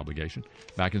 or the obligation,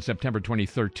 back in September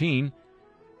 2013,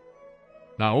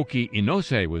 Naoki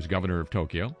Inose was governor of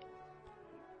Tokyo.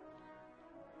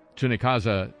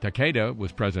 Tsunekaza Takeda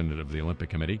was president of the Olympic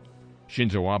Committee.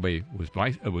 Shinzo Abe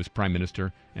was prime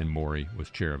minister, and Mori was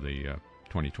chair of the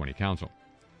 2020 Council.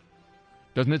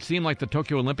 Doesn't it seem like the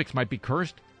Tokyo Olympics might be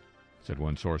cursed? Said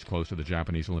one source close to the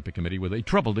Japanese Olympic Committee with a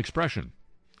troubled expression,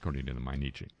 according to the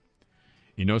Mainichi.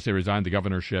 Inose resigned the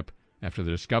governorship after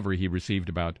the discovery he received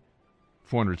about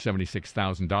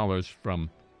 $476,000 from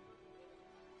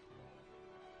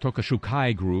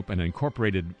Tokashukai Group, an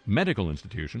incorporated medical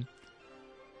institution.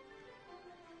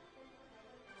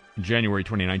 In January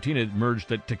 2019, it emerged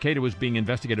that Takeda was being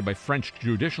investigated by French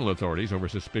judicial authorities over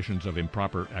suspicions of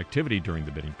improper activity during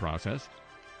the bidding process.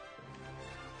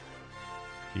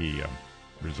 He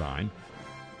resigned.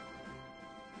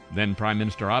 Then Prime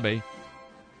Minister Abe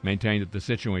maintained that the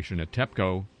situation at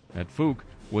TEPCO at Fuke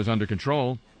was under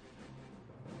control.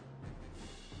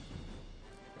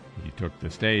 He took the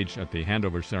stage at the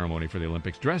handover ceremony for the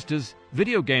Olympics dressed as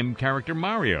video game character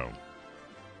Mario.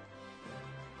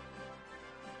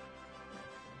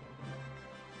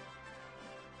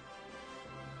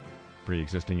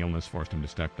 Pre-existing illness forced him to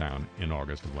step down in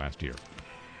August of last year.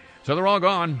 So they're all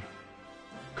gone.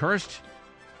 Cursed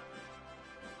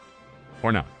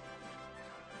or not?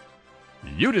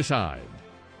 You decide.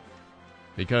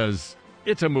 Because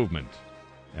it's a movement,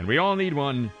 and we all need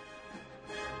one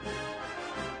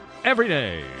every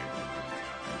day.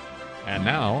 And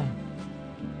now,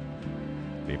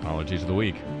 the apologies of the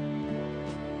week.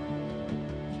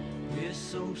 We're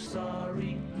so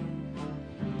sorry.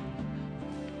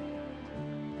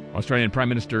 Australian Prime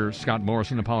Minister Scott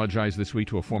Morrison apologized this week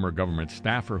to a former government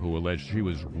staffer who alleged she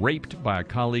was raped by a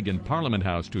colleague in Parliament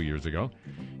House 2 years ago.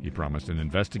 He promised an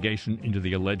investigation into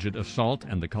the alleged assault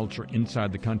and the culture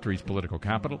inside the country's political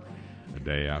capital, a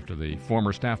day after the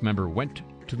former staff member went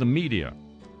to the media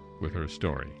with her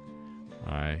story.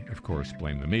 I, of course,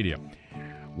 blame the media.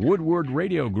 Woodward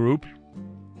Radio Group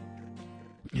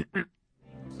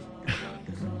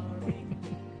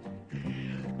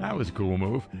that was a cool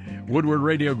move. Woodward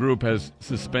Radio Group has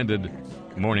suspended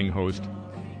morning host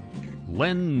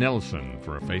Len Nelson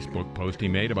for a Facebook post he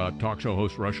made about talk show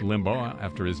host Rush Limbaugh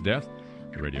after his death.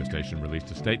 The radio station released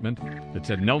a statement that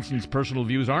said Nelson's personal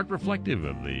views aren't reflective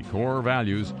of the core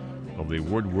values of the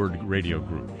Woodward Radio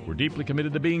Group. We're deeply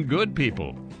committed to being good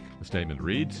people. The statement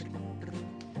reads,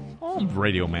 all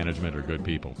radio management are good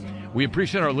people. We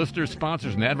appreciate our listeners,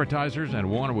 sponsors, and advertisers,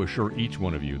 and want to assure each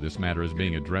one of you this matter is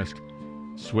being addressed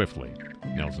swiftly.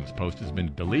 Nelson's post has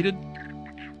been deleted.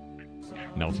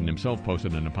 Nelson himself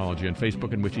posted an apology on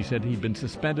Facebook in which he said he'd been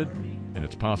suspended, and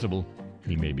it's possible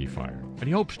he may be fired. But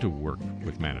he hopes to work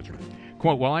with management.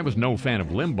 Quote, while I was no fan of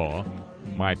Limbaugh,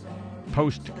 my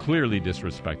post clearly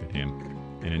disrespected him,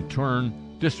 and in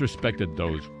turn disrespected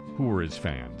those who were his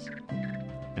fans.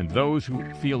 And those who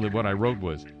feel that what I wrote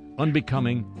was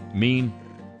unbecoming, mean,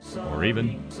 or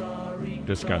even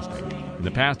disgusting. In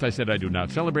the past, I said I do not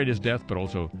celebrate his death, but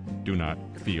also do not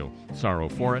feel sorrow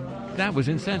for it. That was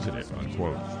insensitive,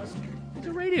 unquote. He's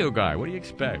a radio guy. What do you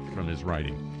expect from his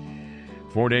writing?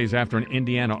 4 days after an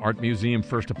Indiana art museum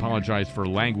first apologized for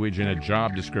language in a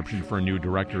job description for a new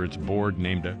director, its board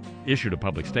issued a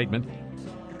public statement.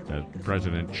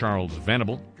 President Charles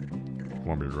Venable,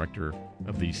 former director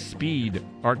of the Speed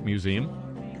Art Museum.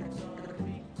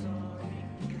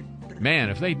 Man,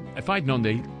 if I'd known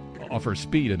they offer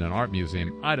speed at an art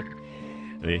museum,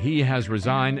 he has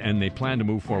resigned and they plan to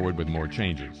move forward with more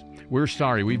changes. We're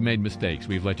sorry, we've made mistakes.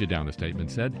 We've let you down, the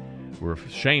statement said. We're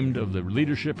ashamed of the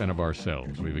leadership and of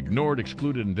ourselves. We've ignored,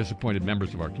 excluded, and disappointed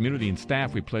members of our community and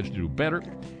staff. We pledge to do better.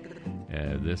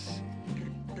 This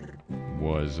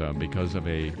was because of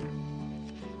a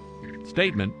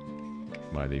statement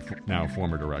by the now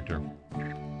former director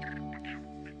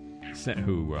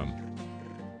who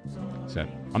said,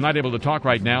 I'm not able to talk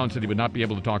right now, and said he would not be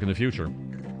able to talk in the future.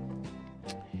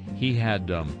 He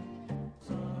had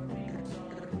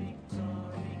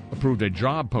approved a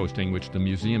job posting which the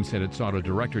museum said it sought a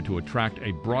director to attract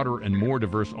a broader and more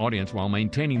diverse audience while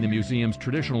maintaining the museum's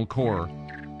traditional core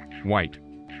white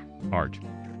art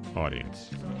audience.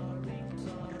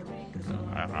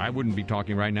 I wouldn't be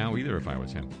talking right now either if I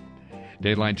was him.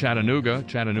 Dateline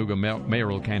Chattanooga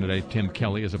mayoral candidate Tim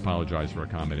Kelly has apologized for a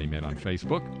comment he made on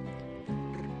Facebook.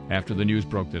 After the news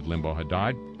broke that Limbaugh had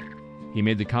died, he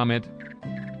made the comment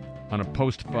on a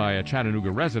post by a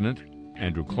Chattanooga resident,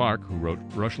 Andrew Clark, who wrote,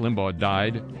 Rush Limbaugh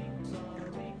died,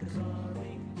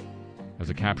 as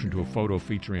a caption to a photo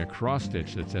featuring a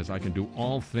cross-stitch that says, I can do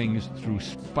all things through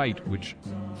spite, which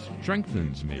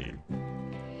strengthens me.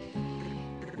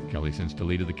 Kelly since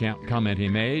deleted the comment he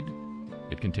made.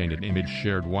 It contained an image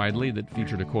shared widely that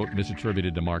featured a quote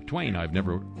misattributed to Mark Twain. I've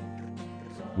never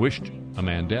wished a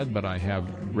man dead, but I have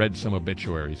read some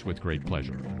obituaries with great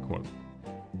pleasure, unquote.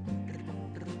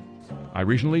 I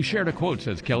recently shared a quote,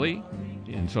 says Kelly,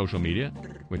 in social media,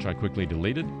 which I quickly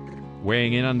deleted.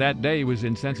 Weighing in on that day was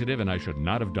insensitive, and I should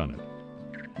not have done it.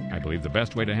 I believe the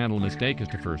best way to handle a mistake is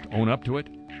to first own up to it,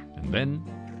 and then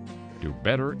do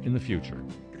better in the future.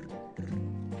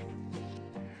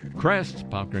 Crest,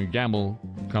 Procter & Gamble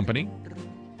company,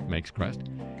 makes Crest,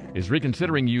 is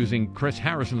reconsidering using Chris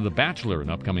Harrison of The Bachelor in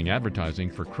upcoming advertising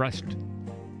for Crest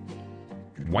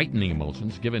whitening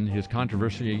emulsions, given his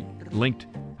controversy-linked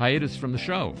hiatus from the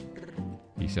show.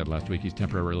 He said last week he's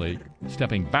temporarily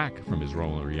stepping back from his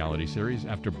role in the reality series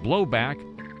after blowback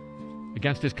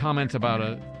against his comments about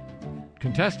a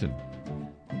contestant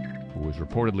who was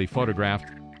reportedly photographed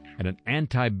at an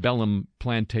antebellum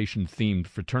plantation-themed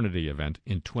fraternity event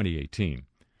in 2018.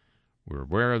 We're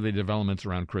aware of the developments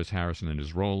around Chris Harrison and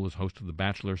his role as host of The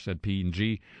Bachelor, said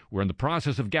P&G. We're in the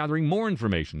process of gathering more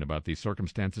information about these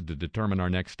circumstances to determine our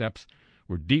next steps.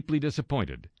 We're deeply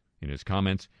disappointed in his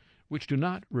comments, which do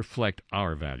not reflect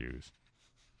our values.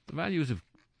 The values of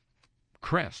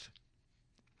Crest.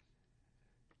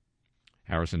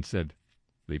 Harrison said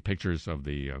the pictures of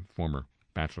the former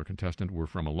Bachelor contestant were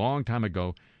from a long time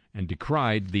ago and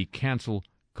decried the cancel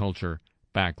culture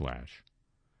backlash.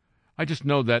 I just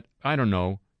know that,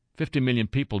 50 million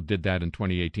people did that in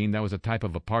 2018. That was a type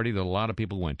of a party that a lot of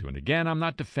people went to. And again, I'm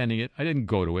not defending it. I didn't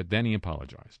go to it. Then he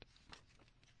apologized.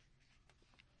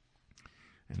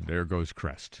 And there goes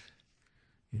Crest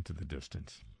into the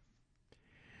distance.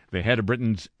 The head of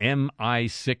Britain's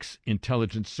MI6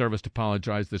 intelligence service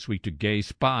apologized this week to gay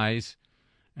spies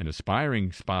and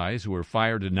aspiring spies who were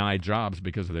fired or denied jobs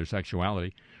because of their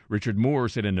sexuality. Richard Moore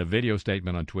said in a video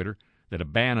statement on Twitter that a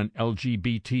ban on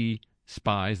LGBT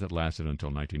spies that lasted until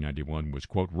 1991 was,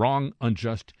 quote, wrong,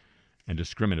 unjust, and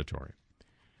discriminatory.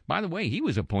 By the way, he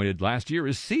was appointed last year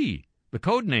as C, the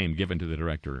code name given to the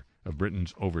director of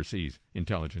Britain's overseas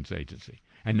intelligence agency.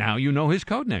 And now you know his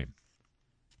code name.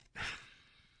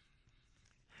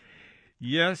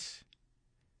 Yes,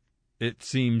 it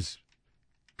seems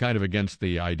kind of against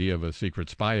the idea of a secret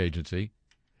spy agency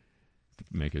to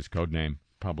make his code name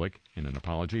public in an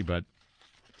apology, but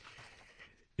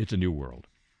it's a new world.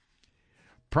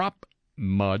 Prop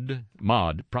Mod,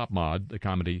 the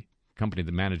company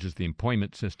that manages the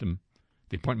appointment system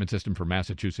for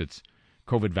Massachusetts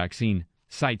COVID vaccine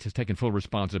sites, has taken full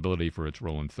responsibility for its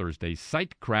role in Thursday's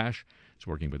site crash. It's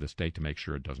working with the state to make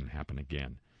sure it doesn't happen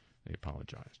again. They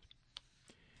apologized.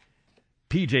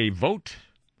 PJ Vogt,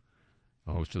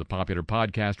 the host of the popular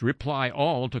podcast Reply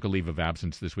All, took a leave of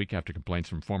absence this week after complaints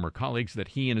from former colleagues that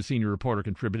he and a senior reporter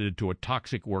contributed to a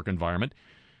toxic work environment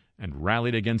and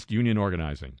rallied against union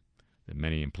organizing that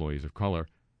many employees of color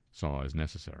saw as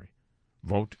necessary.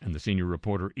 Vogt and the senior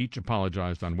reporter each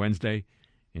apologized on Wednesday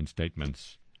in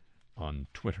statements on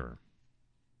Twitter.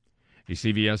 A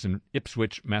CVS in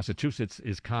Ipswich, Massachusetts,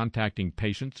 is contacting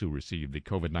patients who received the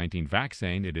COVID-19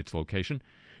 vaccine at its location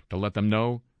to let them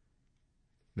know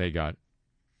they got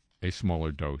a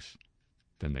smaller dose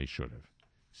than they should have.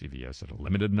 CVS had a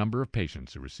limited number of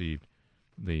patients who received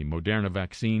the Moderna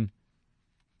vaccine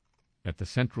at the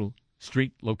Central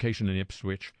Street location in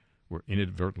Ipswich were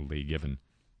inadvertently given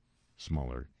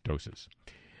smaller doses.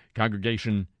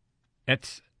 Congregation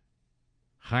Etz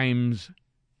Chaim's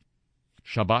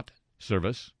Shabbat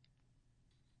service,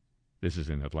 this is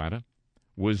in Atlanta,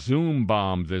 was Zoom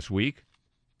bombed this week,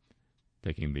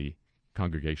 taking the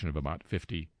congregation of about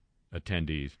 50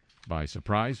 attendees by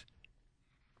surprise.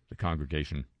 The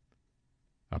congregation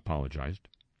apologized.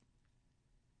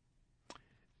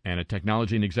 And a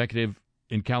technology executive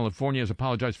in California has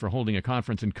apologized for holding a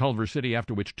conference in Culver City,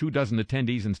 after which 24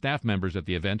 attendees and staff members at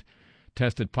the event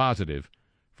tested positive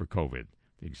for COVID.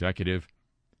 The executive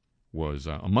was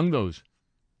among those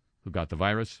who got the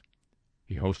virus.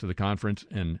 He hosted the conference,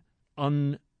 an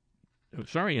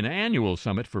annual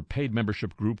summit for paid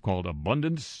membership group called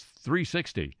Abundance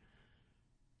 360,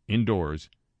 indoors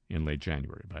in late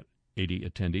January. About 80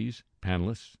 attendees,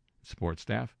 panelists, support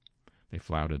staff. They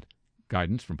flouted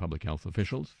guidance from public health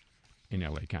officials in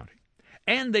L.A. County.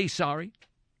 And they sorry.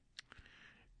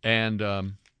 And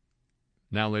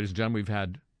now, ladies and gentlemen, we've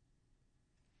had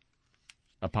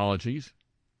apologies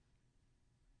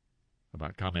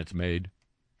about comments made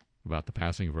about the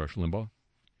passing of Rush Limbaugh.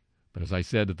 But as I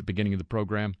said at the beginning of the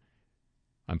program,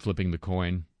 I'm flipping the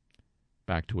coin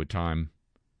back to a time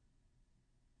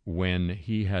when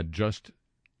he had just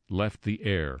left the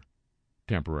air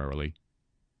temporarily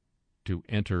to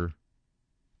enter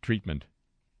treatment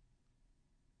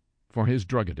for his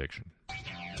drug addiction.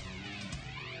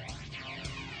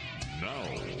 Now,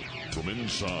 from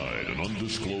inside an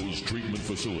undisclosed treatment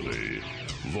facility,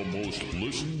 the most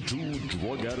listened to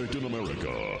drug addict in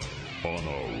America on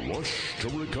a rush to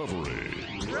recovery.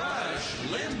 Rush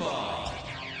Limbaugh.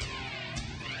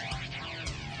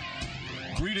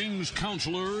 Greetings,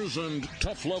 counselors and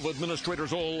tough love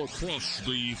administrators all across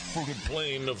the fruited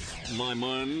plain of my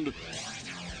mind.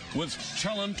 With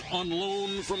talent on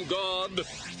loan from God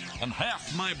and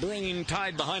half my brain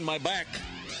tied behind my back,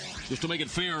 just to make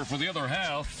it fair for the other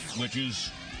half, which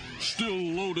is still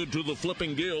loaded to the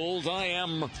flipping gills, I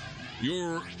am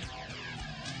your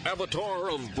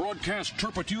avatar of broadcast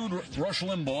turpitude, Rush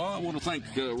Limbaugh. I want to thank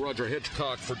Roger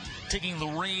Hitchcock for taking the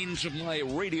reins of my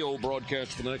radio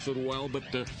broadcast for the next little while. But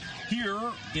here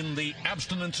in the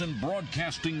abstinence and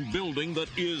broadcasting building that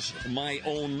is my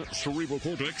own cerebral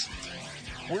cortex,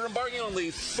 we're embarking on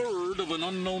the third of an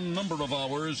unknown number of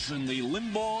hours in the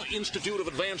Limbaugh Institute of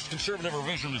Advanced Conservative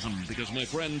Revisionism, because, my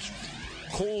friends,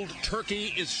 cold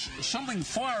turkey is something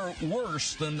far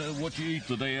worse than what you eat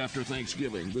the day after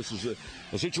Thanksgiving. This is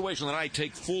a situation that I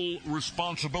take full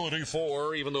responsibility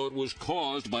for, even though it was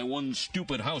caused by one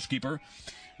stupid housekeeper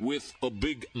with a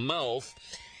big mouth.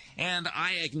 And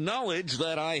I acknowledge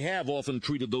that I have often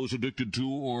treated those addicted to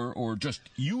or just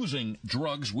using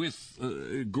drugs with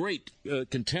great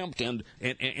contempt and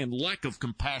lack of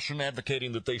compassion,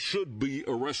 advocating that they should be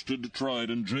arrested, tried,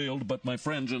 and jailed. But, my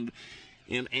friends, and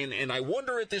I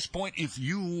wonder at this point if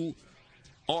you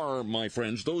are, my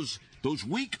friends, those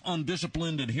weak,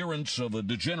 undisciplined adherents of a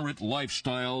degenerate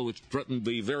lifestyle which threatened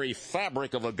the very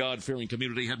fabric of a God-fearing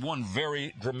community, had one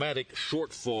very dramatic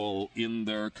shortfall in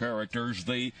their characters.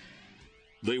 They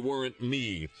weren't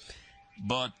me.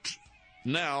 But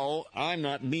now I'm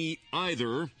not me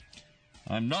either.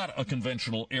 I'm not a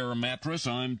conventional air mattress.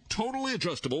 I'm totally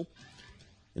adjustable.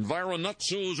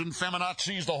 Environutsos and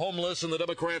feminazis, the homeless, and the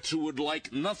Democrats who would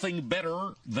like nothing better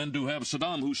than to have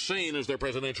Saddam Hussein as their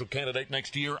presidential candidate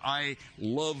next year, I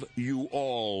love you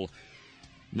all.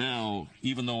 Now,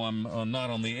 even though I'm not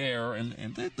on the air,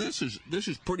 and this is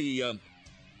pretty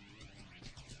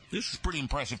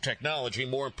impressive technology,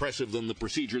 more impressive than the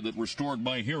procedure that restored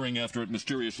my hearing after it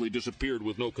mysteriously disappeared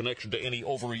with no connection to any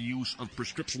overuse of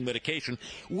prescription medication.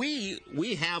 We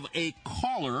have a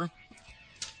caller.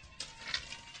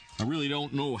 I really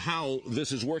don't know how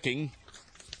this is working,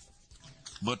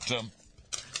 but,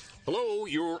 hello,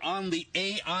 you're on the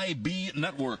AIB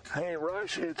network. Hey,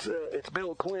 Rush, it's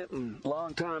Bill Clinton,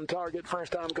 long-time target,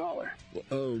 first-time caller.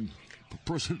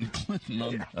 President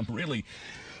Clinton, I'm really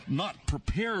not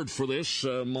prepared for this.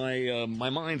 My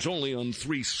mind's only on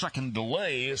 3-second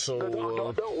delay, so...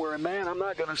 Don't worry, man, I'm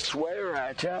not going to swear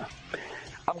at you.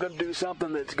 I'm going to do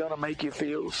something that's going to make you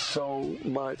feel so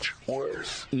much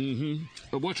worse.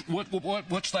 Mm-hmm.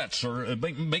 What's that, sir?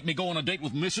 Make me go on a date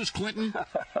with Mrs. Clinton?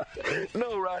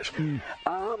 No, Rush.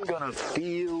 I'm going to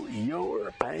feel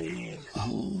your pain.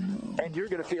 Oh, no. And you're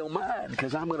going to feel mine,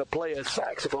 because I'm going to play a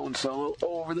saxophone solo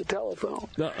over the telephone.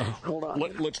 Hold on.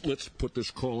 Let's put this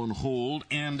call on hold,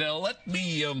 and let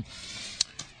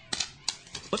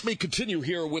me continue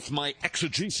here with my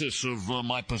exegesis of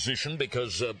my position,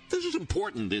 because this is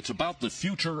important. It's about the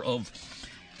future of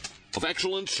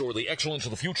excellence, or the excellence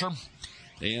of the future.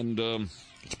 And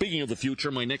speaking of the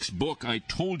future, my next book, I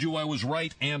Told You I Was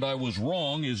Right and I Was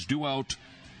Wrong, is due out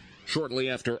shortly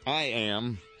after I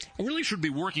am. I really should be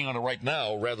working on it right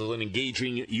now rather than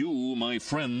engaging you, my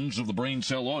friends of the Brain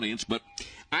Cell audience, but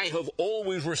I have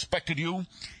always respected you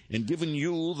and given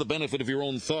you the benefit of your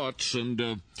own thoughts,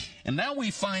 and now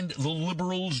we find the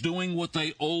liberals doing what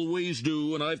they always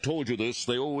do, and I've told you this,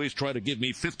 they always try to give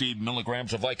me 50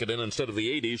 milligrams of Vicodin instead of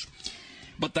the 80s,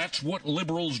 but that's what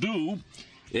liberals do,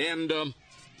 and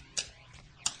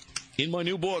in my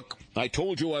new book, I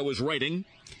Told You I Was Writing,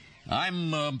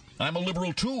 I'm a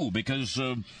liberal too, because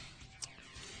to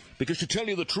tell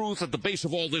you the truth, at the base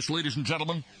of all this, ladies and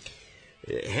gentlemen,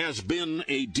 has been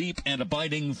a deep and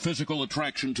abiding physical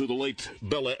attraction to the late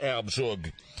Bella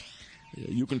Abzug.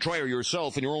 You can try her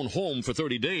yourself in your own home for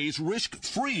 30 days,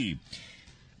 risk-free.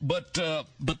 But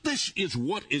this is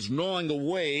what is gnawing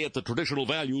away at the traditional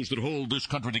values that hold this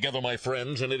country together, my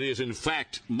friends, and it is, in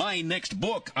fact, my next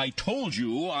book. I told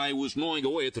you I was gnawing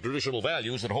away at the traditional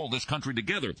values that hold this country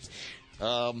together.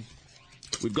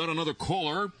 We've got another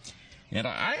caller. And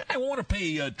I want to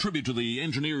pay tribute to the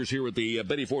engineers here at the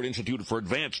Betty Ford Institute for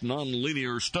Advanced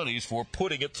Nonlinear Studies for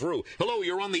putting it through. Hello,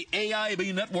 you're on the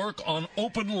AIB network on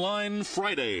Open Line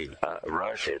Friday.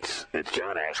 Rush, it's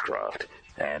John Ashcroft,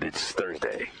 and it's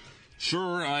Thursday.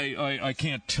 Sure, I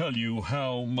can't tell you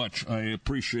how much I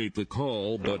appreciate the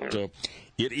call, but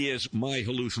it is my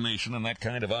hallucination, and that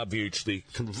kind of obviates the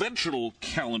conventional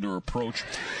calendar approach.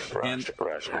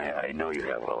 Rush, I know you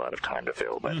have a lot of time to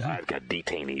fill, but I've got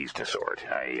detainees to sort.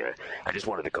 I just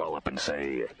wanted to call up and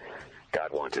say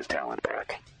God wants his talent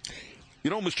back. You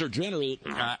know, Mr. General,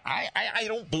 I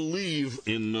don't believe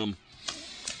in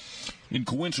in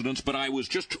coincidence, but I was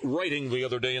just writing the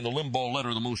other day in the Limbaugh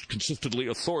Letter, the most consistently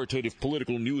authoritative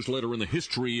political newsletter in the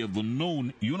history of the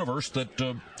known universe,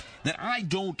 that I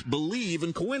don't believe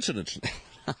in coincidence.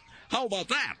 How about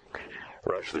that?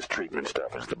 Rush, this treatment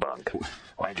stuff is the bunk.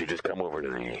 Why don't you just come over to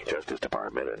the Justice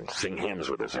Department and sing hymns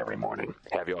with us every morning?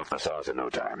 Have you off the sauce in no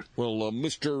time. Well,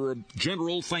 Mr.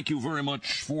 General, thank you very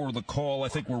much for the call. I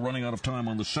think we're running out of time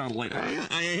on the satellite.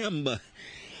 I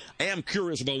am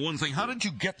curious about one thing. How did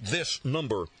you get this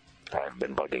number? I've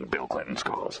been bugging Bill Clinton's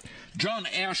calls. John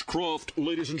Ashcroft,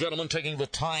 ladies and gentlemen, taking the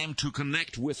time to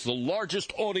connect with the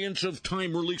largest audience of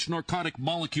time-released narcotic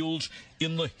molecules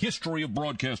in the history of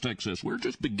broadcast access. We're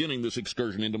just beginning this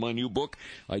excursion into my new book.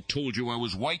 I told you I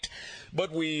was white,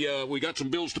 but we got some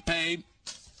bills to pay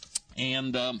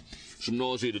and some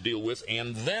nausea to deal with,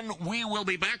 and then we will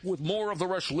be back with more of the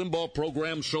Rush Limbaugh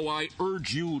program, so I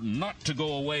urge you not to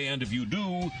go away, and if you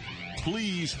do,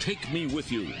 please take me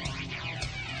with you.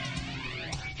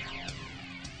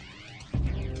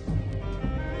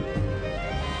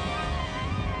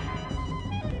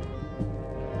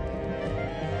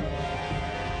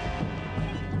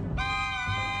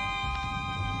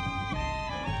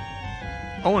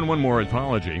 Oh, and one more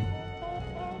apology.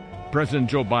 President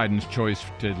Joe Biden's choice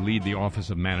to lead the Office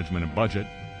of Management and Budget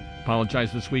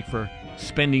apologized this week for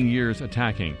spending years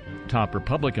attacking top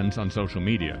Republicans on social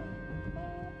media.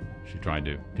 She tried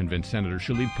to convince senators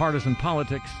she'll leave partisan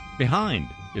politics behind,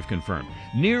 if confirmed.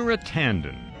 Neera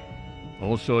Tanden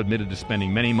also admitted to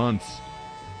spending many months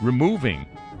removing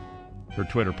her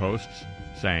Twitter posts,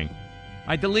 saying,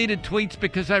 "I deleted tweets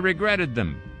because I regretted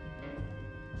them."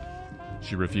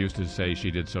 She refused to say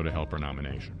she did so to help her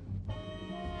nomination.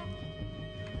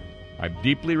 I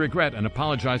deeply regret and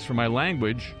apologize for my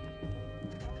language.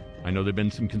 I know there have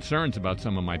been some concerns about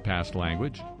some of my past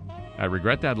language. I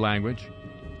regret that language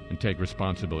and take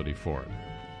responsibility for it.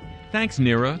 Thanks,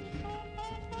 Neera,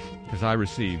 because I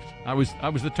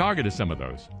was the target of some of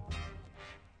those.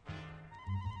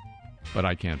 But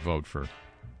I can't vote for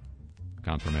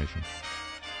confirmation.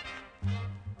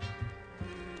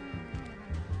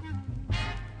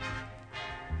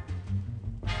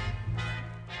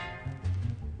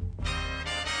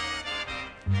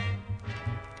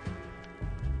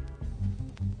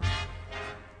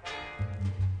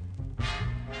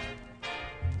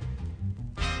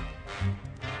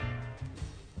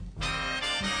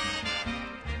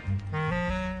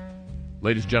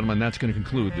 Ladies and gentlemen, that's going to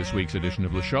conclude this week's edition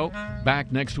of the show.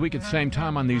 Back next week at the same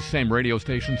time on these same radio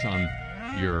stations on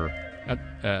your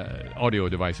audio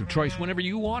device of choice whenever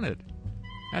you want it.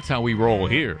 That's how we roll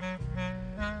here.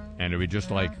 And it'd be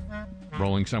just like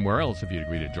rolling somewhere else if you'd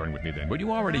agree to join with me then. But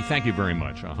you already, thank you very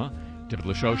much. To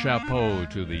the show chapeau,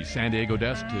 to the San Diego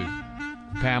desk, to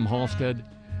Pam Halstead,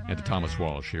 and to Thomas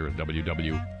Walsh here at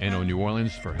WWNO New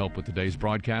Orleans for help with today's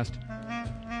broadcast.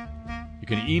 You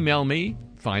can email me.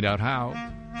 Find out how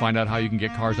you can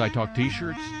get Cars I Talk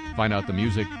t-shirts. Find out the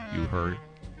music you heard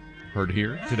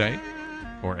here today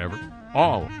or ever.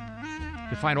 You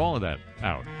can find all of that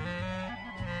out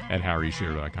at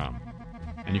harryshearer.com.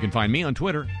 And you can find me on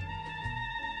Twitter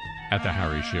at the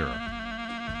Harry Shearer.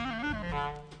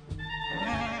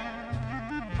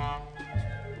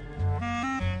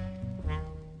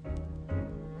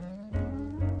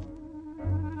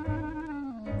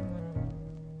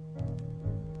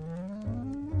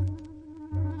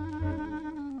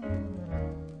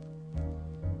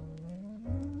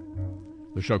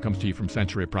 The show comes to you from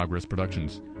Century of Progress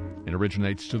Productions and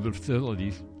originates through the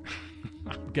facilities.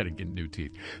 I'm getting new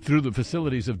teeth. Through the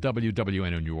facilities of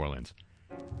WWNO New Orleans,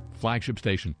 flagship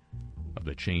station of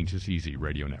the Change is Easy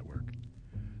radio network.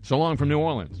 So long from New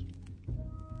Orleans.